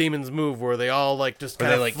way the demons move, where they all like just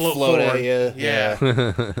kind of like float at you. Yeah,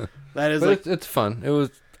 that is but like it's fun. It was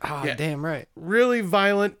damn right. Really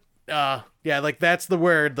violent. Like that's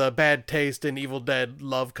where the bad taste in Evil Dead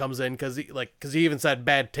love comes in, because he even said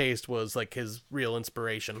bad taste was like his real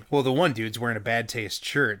inspiration. Well, the one dude's wearing a Bad Taste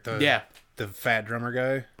shirt. The fat drummer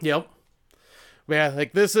guy. Yep. Yeah,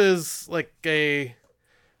 like this is like a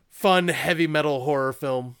fun heavy metal horror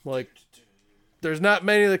film. Like there's not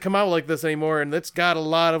many that come out like this anymore, and it's got a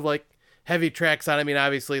lot of like heavy tracks on it. I mean,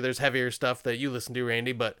 obviously there's heavier stuff that you listen to,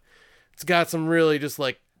 Randy, but it's got some really just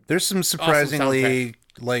like there's some surprisingly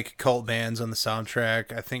like cult bands on the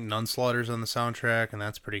soundtrack. I think Nunslaughter's on the soundtrack, and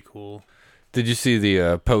that's pretty cool. Did you see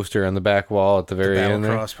the poster on the back wall at the very end?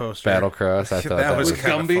 Battlecross poster. Battlecross. I thought that was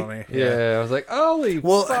kind of funny. Yeah, I was like, holy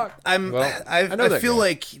fuck. I feel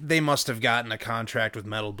like they must have gotten a contract with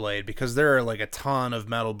Metal Blade, because there are like a ton of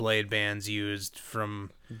Metal Blade bands used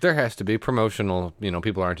from. There has to be promotional.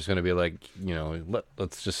 People aren't just going to be like,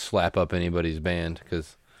 let's just slap up anybody's band,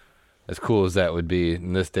 because as cool as that would be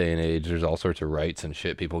in this day and age, there's all sorts of rights and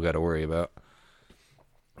shit people got to worry about.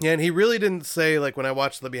 Yeah, and he really didn't say, like, when I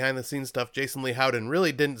watched the behind-the-scenes stuff, Jason Lee Howden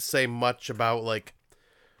really didn't say much about, like,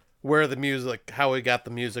 where the music, like, how he got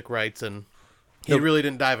the music rights, and he really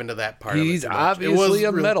didn't dive into that part of it. He's obviously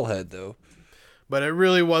a metalhead, though. But it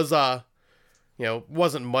really was,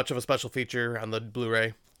 wasn't much of a special feature on the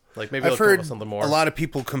Blu-ray. Like, maybe I've heard something more. A lot of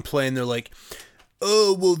people complain, they're like,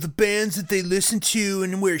 oh, well, the bands that they listen to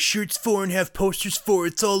and wear shirts for and have posters for,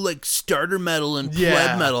 it's all like starter metal and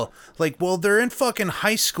pleb metal. Like, well, they're in fucking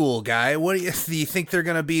high school, guy. What do you think they're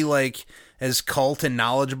going to be like as cult and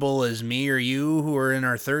knowledgeable as me or you, who are in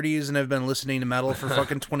our 30s and have been listening to metal for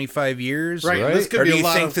fucking 25 years? Right. This could or be do a you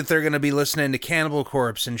lot think that they're going to be listening to Cannibal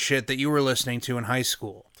Corpse and shit that you were listening to in high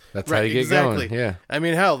school? That's how you get going. Yeah. I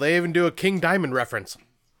mean, hell, they even do a King Diamond reference.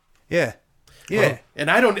 Yeah. Yeah, and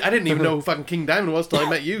I didn't even know who fucking King Diamond was till I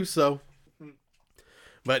met you. So,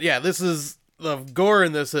 but yeah, the gore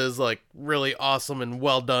in this is like really awesome and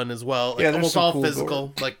well done as well. Like, almost all cool physical.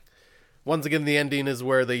 Gore. Like once again, the ending is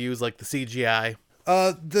where they use like the CGI.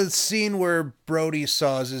 The scene where Brody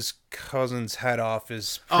saws his cousin's head off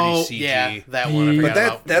is pretty CG. Yeah, that one. I forgot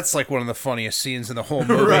about. That's like one of the funniest scenes in the whole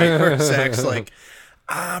movie. Right. Where Zach's like,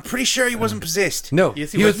 I'm pretty sure he wasn't possessed. No.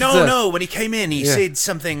 Yes, he was. No. When he came in, he said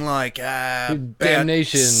something like,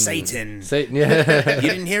 damnation. Satan. Yeah. You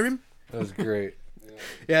didn't hear him? That was great.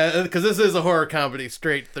 Yeah, because this is a horror comedy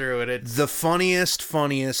straight through it. It's the funniest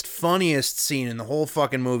scene in the whole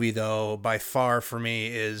fucking movie, though, by far for me,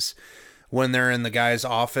 is when they're in the guy's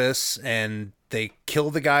office and they kill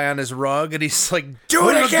the guy on his rug, and he's like, do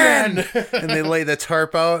it again! And they lay the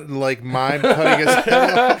tarp out and like mime cutting his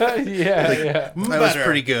head off. That was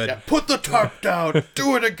pretty good. Yeah, put the tarp down,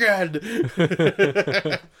 do it again.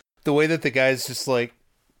 The way that the guy's just like,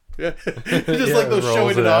 like those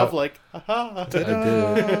showing it off, like, aha.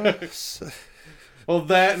 Well,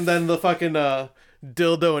 that and then the fucking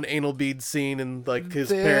dildo and anal bead scene and like his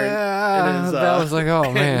parent and his that was like,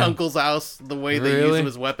 oh man, uncle's house, the way they use him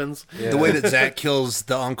as weapons. The way that Zach kills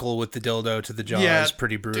the uncle with the dildo to the jaw is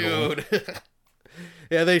pretty brutal. Dude.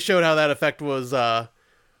 Yeah, they showed how that effect was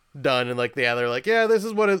done, and like they're like, yeah, this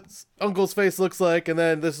is what its uncle's face looks like, and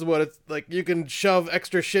then this is what it's like. You can shove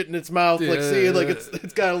extra shit in its mouth, like see, like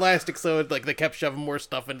it's got elastic, so it, like they kept shoving more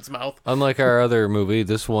stuff in its mouth. Unlike our other movie,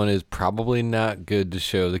 this one is probably not good to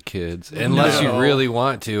show the kids, unless you really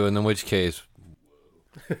want to, and in which case,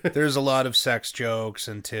 there's a lot of sex jokes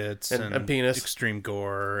and tits and penis, extreme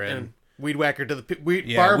gore and weed whacker to the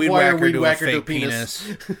Yeah, barbed weed wire whacker weed to a whacker to a fake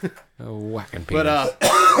penis. A whacking penis.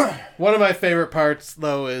 But one of my favorite parts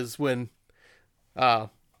though is when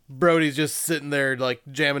Brody's just sitting there like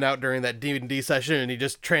jamming out during that D&D session, and he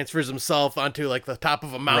just transfers himself onto like the top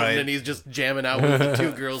of a mountain, Right. and he's just jamming out with the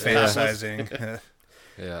two girls. Fantasizing.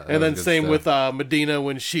 Yeah, And then same with Medina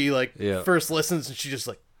when she like Yeah. first listens, and she just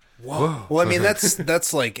like, whoa. Well, I mean,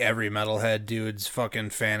 that's like every metalhead dude's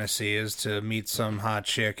fucking fantasy is to meet some hot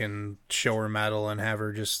chick and show her metal and have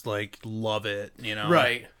her just like love it, you know?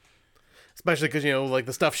 Right. Especially because, you know, like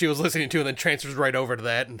the stuff she was listening to and then transfers right over to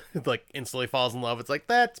that and like instantly falls in love. It's like,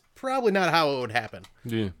 that's probably not how it would happen.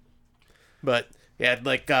 Yeah. But yeah,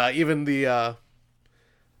 like even the, I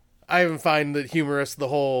even find it humorous the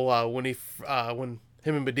whole, when him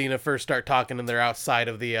and Medina first start talking and they're outside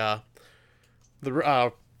of the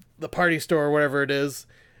party store or whatever it is.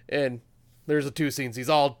 And there's the two scenes. He's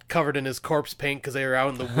all covered in his corpse paint because they were out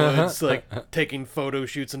in the woods, like taking photo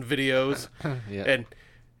shoots and videos. Yeah. And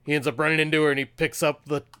he ends up running into her, and he's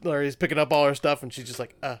picking up all her stuff, and she's just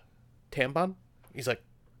like, tampon? He's like,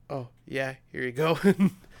 oh, yeah, here you go. They,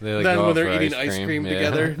 like, then go when out they're for eating ice ice cream cream, yeah.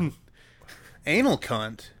 together. Anal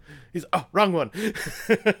cunt. He's, wrong one.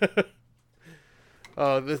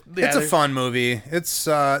 It's a fun movie. It's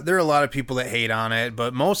there are a lot of people that hate on it,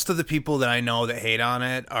 but most of the people that I know that hate on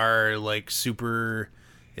it are like super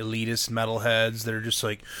elitist metalheads. They're just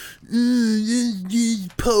like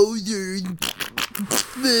poser,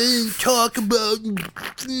 talk about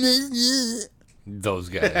those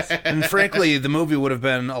guys. And frankly, the movie would have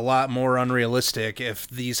been a lot more unrealistic if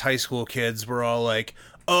these high school kids were all like,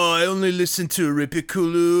 "Oh, I only listen to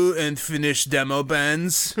Ripikulu and finish demo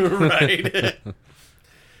bands." Right.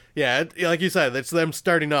 Yeah, like you said, it's them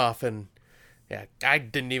starting off, and yeah, I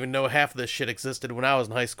didn't even know half of this shit existed when I was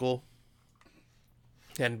in high school.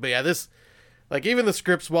 But yeah, this, like, even the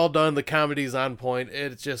script's well done, the comedy's on point.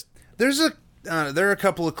 It's just there are a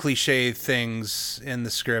couple of cliche things in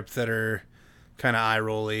the script that are kind of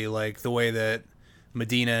eye-rolly, like the way that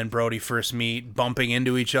Medina and Brody first meet, bumping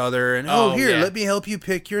into each other, and let me help you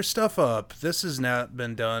pick your stuff up. This has not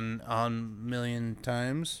been done on a million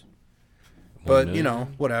times. But, you know,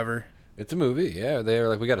 whatever. It's a movie, yeah. They're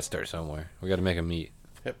like, we got to start somewhere. We got to make a meet.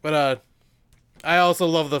 Yeah, but I also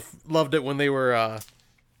loved it when they were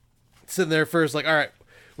sitting there first, like, all right,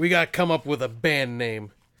 we got to come up with a band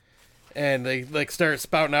name. And they, like, start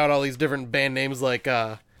spouting out all these different band names, like,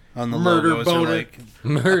 on the Murder logos Boner. are, like,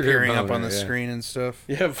 Murder appearing Boner, up on the yeah. screen and stuff.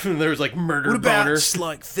 Yeah, there's, like, Murder What about Boner. just,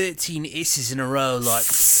 like, 13 S's in a row, like...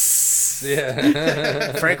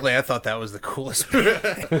 Yeah. Frankly, I thought that was the coolest part.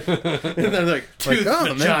 And then, like, tooth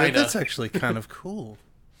man, vagina. that's actually kind of cool.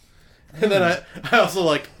 And then I also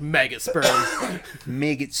like maggot sperm.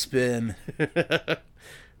 Maggot sperm.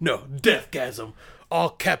 No, deathgasm. All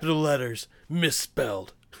capital letters,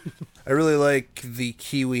 misspelled. I really like the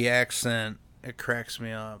Kiwi accent. It cracks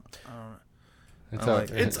me up.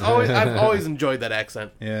 I've always enjoyed that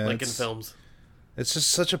accent. Yeah, like in films. It's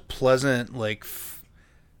just such a pleasant, like,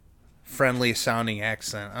 friendly sounding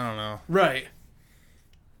accent. I don't know. Right.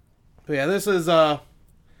 But yeah, this is a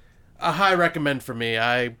high recommend for me.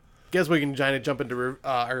 I guess we can kind of jump into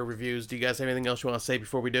our reviews. Do you guys have anything else you want to say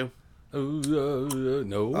before we do?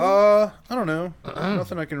 No. I don't know.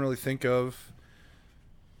 Nothing I can really think of.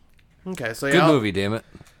 Okay, so Good movie, damn it.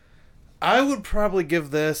 I would probably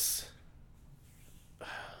give this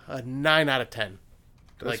a 9 out of 10.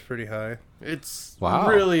 That's pretty high. It's Wow.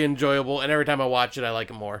 really enjoyable, and every time I watch it, I like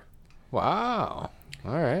it more. Wow.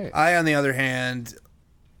 All right. I, on the other hand,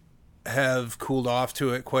 have cooled off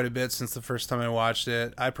to it quite a bit since the first time I watched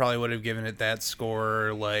it. I probably would have given it that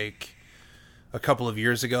score like a couple of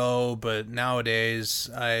years ago, but nowadays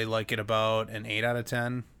I like it about an 8 out of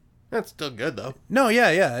 10. That's still good, though. No,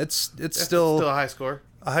 yeah. It's still a high score.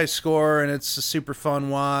 A high score, and it's a super fun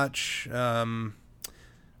watch. I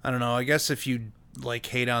don't know. I guess if you like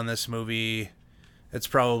hate on this movie, it's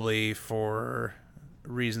probably for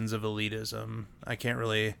reasons of elitism. I can't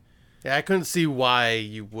really... Yeah, I couldn't see why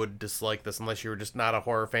you would dislike this unless you were just not a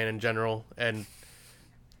horror fan in general. And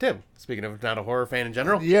Tim, speaking of not a horror fan in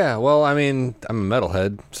general. Yeah, well, I mean, I'm a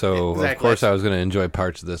metalhead, so Exactly. of course I was going to enjoy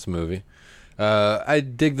parts of this movie. I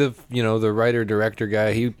dig the writer-director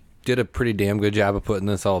guy. He did a pretty damn good job of putting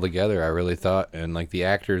this all together, I really thought. And, like, the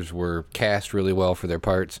actors were cast really well for their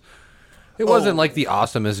parts. It wasn't, like, the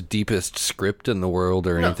awesomest, deepest script in the world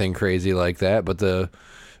or anything crazy like that, but the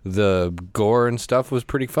gore and stuff was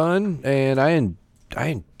pretty fun, and I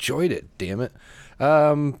enjoyed it, damn it.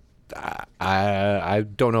 I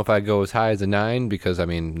don't know if I'd go as high as a 9 because, I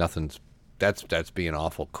mean, that's being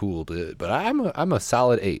awful cool, but I'm a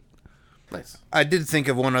solid 8. Nice. I did think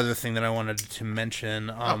of one other thing that I wanted to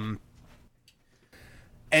mention.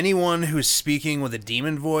 Anyone who's speaking with a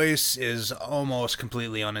demon voice is almost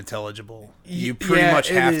completely unintelligible. You pretty much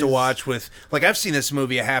have to watch with... Like, I've seen this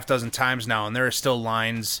movie a half dozen times now, and there are still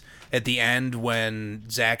lines at the end when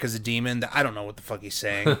Zach is a demon that I don't know what the fuck he's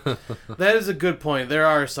saying. That is a good point. There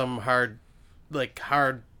are some hard like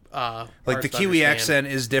the Kiwi accent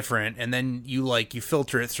is different, and then you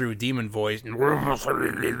filter it through a demon voice, and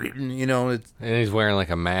you know, and he's wearing like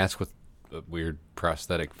a mask with a weird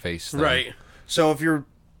prosthetic face thing. Right. So if you're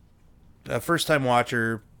a first-time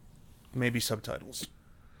watcher, maybe subtitles.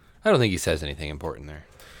 I don't think he says anything important there.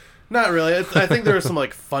 Not really. I think there are some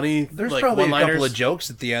funny. There's like, probably one-liners. a couple of jokes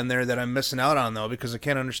at the end there that I'm missing out on though because I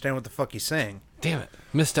can't understand what the fuck he's saying. Damn it,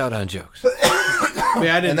 missed out on jokes.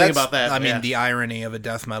 Yeah, I didn't think about that. I mean, the irony of a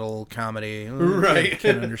death metal comedy. Right. I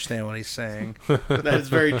can't understand what he's saying. That is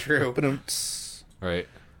very true. Right.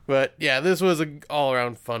 But yeah, this was an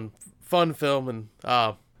all-around fun film, and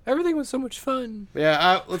everything was so much fun.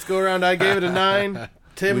 Yeah, let's go around. I gave it a 9.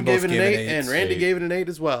 Tim gave it an 8, and Randy 8. gave it an 8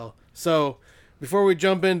 as well. So before we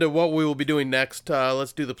jump into what we will be doing next,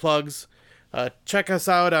 let's do the plugs. Check us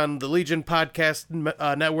out on the Legion Podcast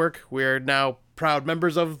Network. We're now proud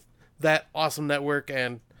members of that awesome network,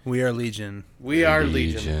 and we are Legion. We are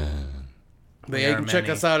Legion. But you can check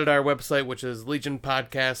us out at our website, which is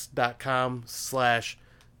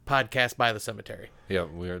legionpodcast.com/podcast by the cemetery. Yeah,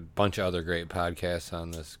 we're a bunch of other great podcasts on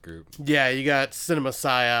this group. Yeah, you got Cinema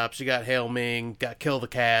Psyops, you got Hail Ming, got Kill the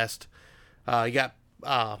Cast, you got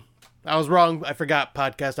I was wrong, I forgot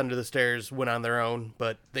Podcast Under the Stairs went on their own,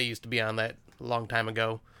 but they used to be on that a long time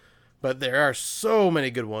ago. But there are so many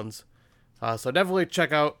good ones. So definitely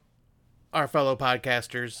check out our fellow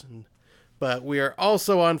podcasters. But we are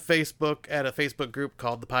also on Facebook at a Facebook group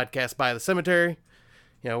called The Podcast by the Cemetery.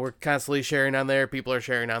 You know, we're constantly sharing on there. People are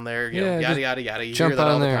sharing on there. You know, yada, yada, yada. You hear that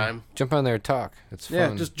all the time. Jump on there and talk. It's fun.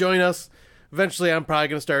 Yeah, just join us. Eventually, I'm probably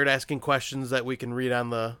going to start asking questions that we can read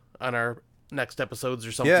on our next episodes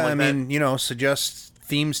or something like that. Yeah, I mean, you know, suggest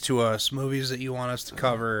themes to us, movies that you want us to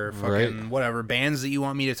cover, fucking whatever, bands that you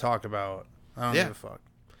want me to talk about. I don't give a fuck.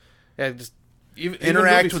 Yeah, just...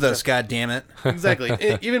 Interact with us, goddammit. Exactly.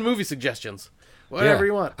 Even movie suggestions. Whatever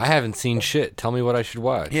you want. I haven't seen shit. Tell me what I should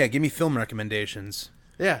watch. Yeah, give me film recommendations.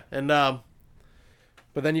 Yeah, and but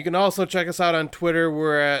then you can also check us out on Twitter.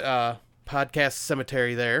 We're at Podcast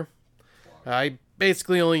Cemetery there. I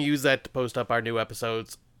basically only use that to post up our new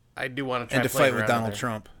episodes. I do want to try and to fight with Donald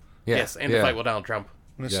Trump. Yeah, yes, and to fight with Donald Trump.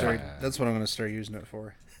 That's what I'm going to start using it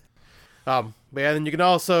for. But yeah, then you can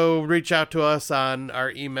also reach out to us on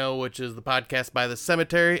our email, which is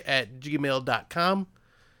thepodcastbythecemetery@gmail.com.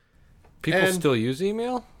 People still use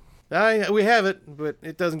email? We have it, but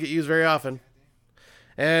it doesn't get used very often.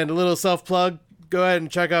 And a little self-plug, go ahead and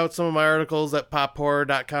check out some of my articles at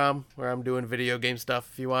pophorror.com, where I'm doing video game stuff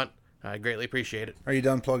if you want. I greatly appreciate it. Are you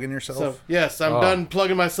done plugging yourself? So, yes, I'm done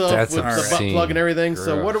plugging myself with the butt plug and everything. Gross.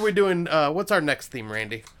 So what are we doing? What's our next theme,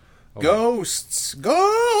 Randy? Ghosts!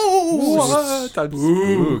 Ghosts! What? That's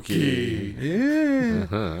spooky.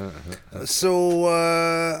 Yeah. So,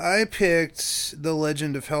 I picked The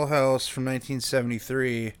Legend of Hell House from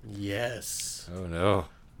 1973. Yes. Oh, no.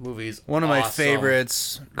 Movie's one of my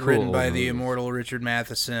favorites, Cool written by the movies. immortal Richard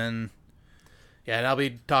Matheson. Yeah, and I'll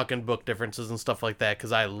be talking book differences and stuff like that,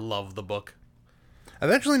 because I love the book. I've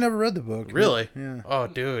actually never read the book. Really? Yeah. Oh,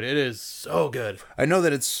 dude, it is so good. I know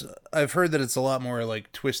that I've heard that it's a lot more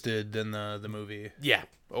like twisted than the movie. Yeah.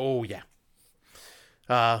 Oh, yeah.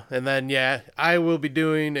 And then, yeah, I will be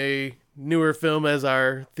doing a newer film as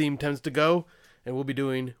our theme tends to go, and we'll be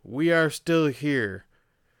doing We Are Still Here,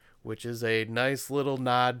 which is a nice little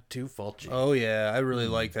nod to Fulci. Oh, yeah. I really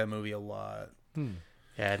like that movie a lot.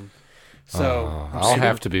 And so... I'll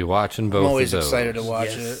have to be watching both of those. I'm always excited to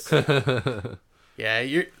watch it.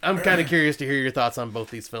 Yeah, I'm kind of curious to hear your thoughts on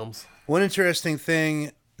both these films. One interesting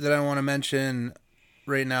thing that I want to mention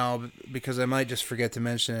right now, because I might just forget to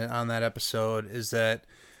mention it on that episode, is that,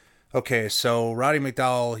 okay, so Roddy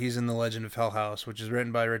McDowall, he's in The Legend of Hell House, which is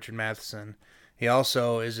written by Richard Matheson. He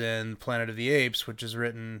also is in Planet of the Apes, which is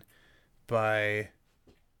written by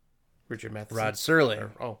Richard Matheson. Rod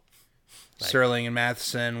Serling. Right. Serling and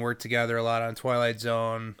Matheson worked together a lot on Twilight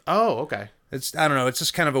Zone. Oh, okay. I don't know. It's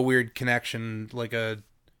just kind of a weird connection, like a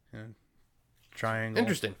triangle.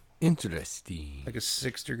 Interesting. Like a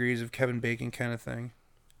 6 degrees of Kevin Bacon kind of thing.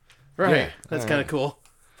 Right. Yeah. That's kind of cool.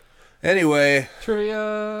 Anyway.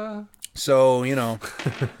 Trivia. So,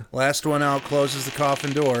 last one out closes the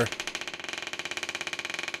coffin door.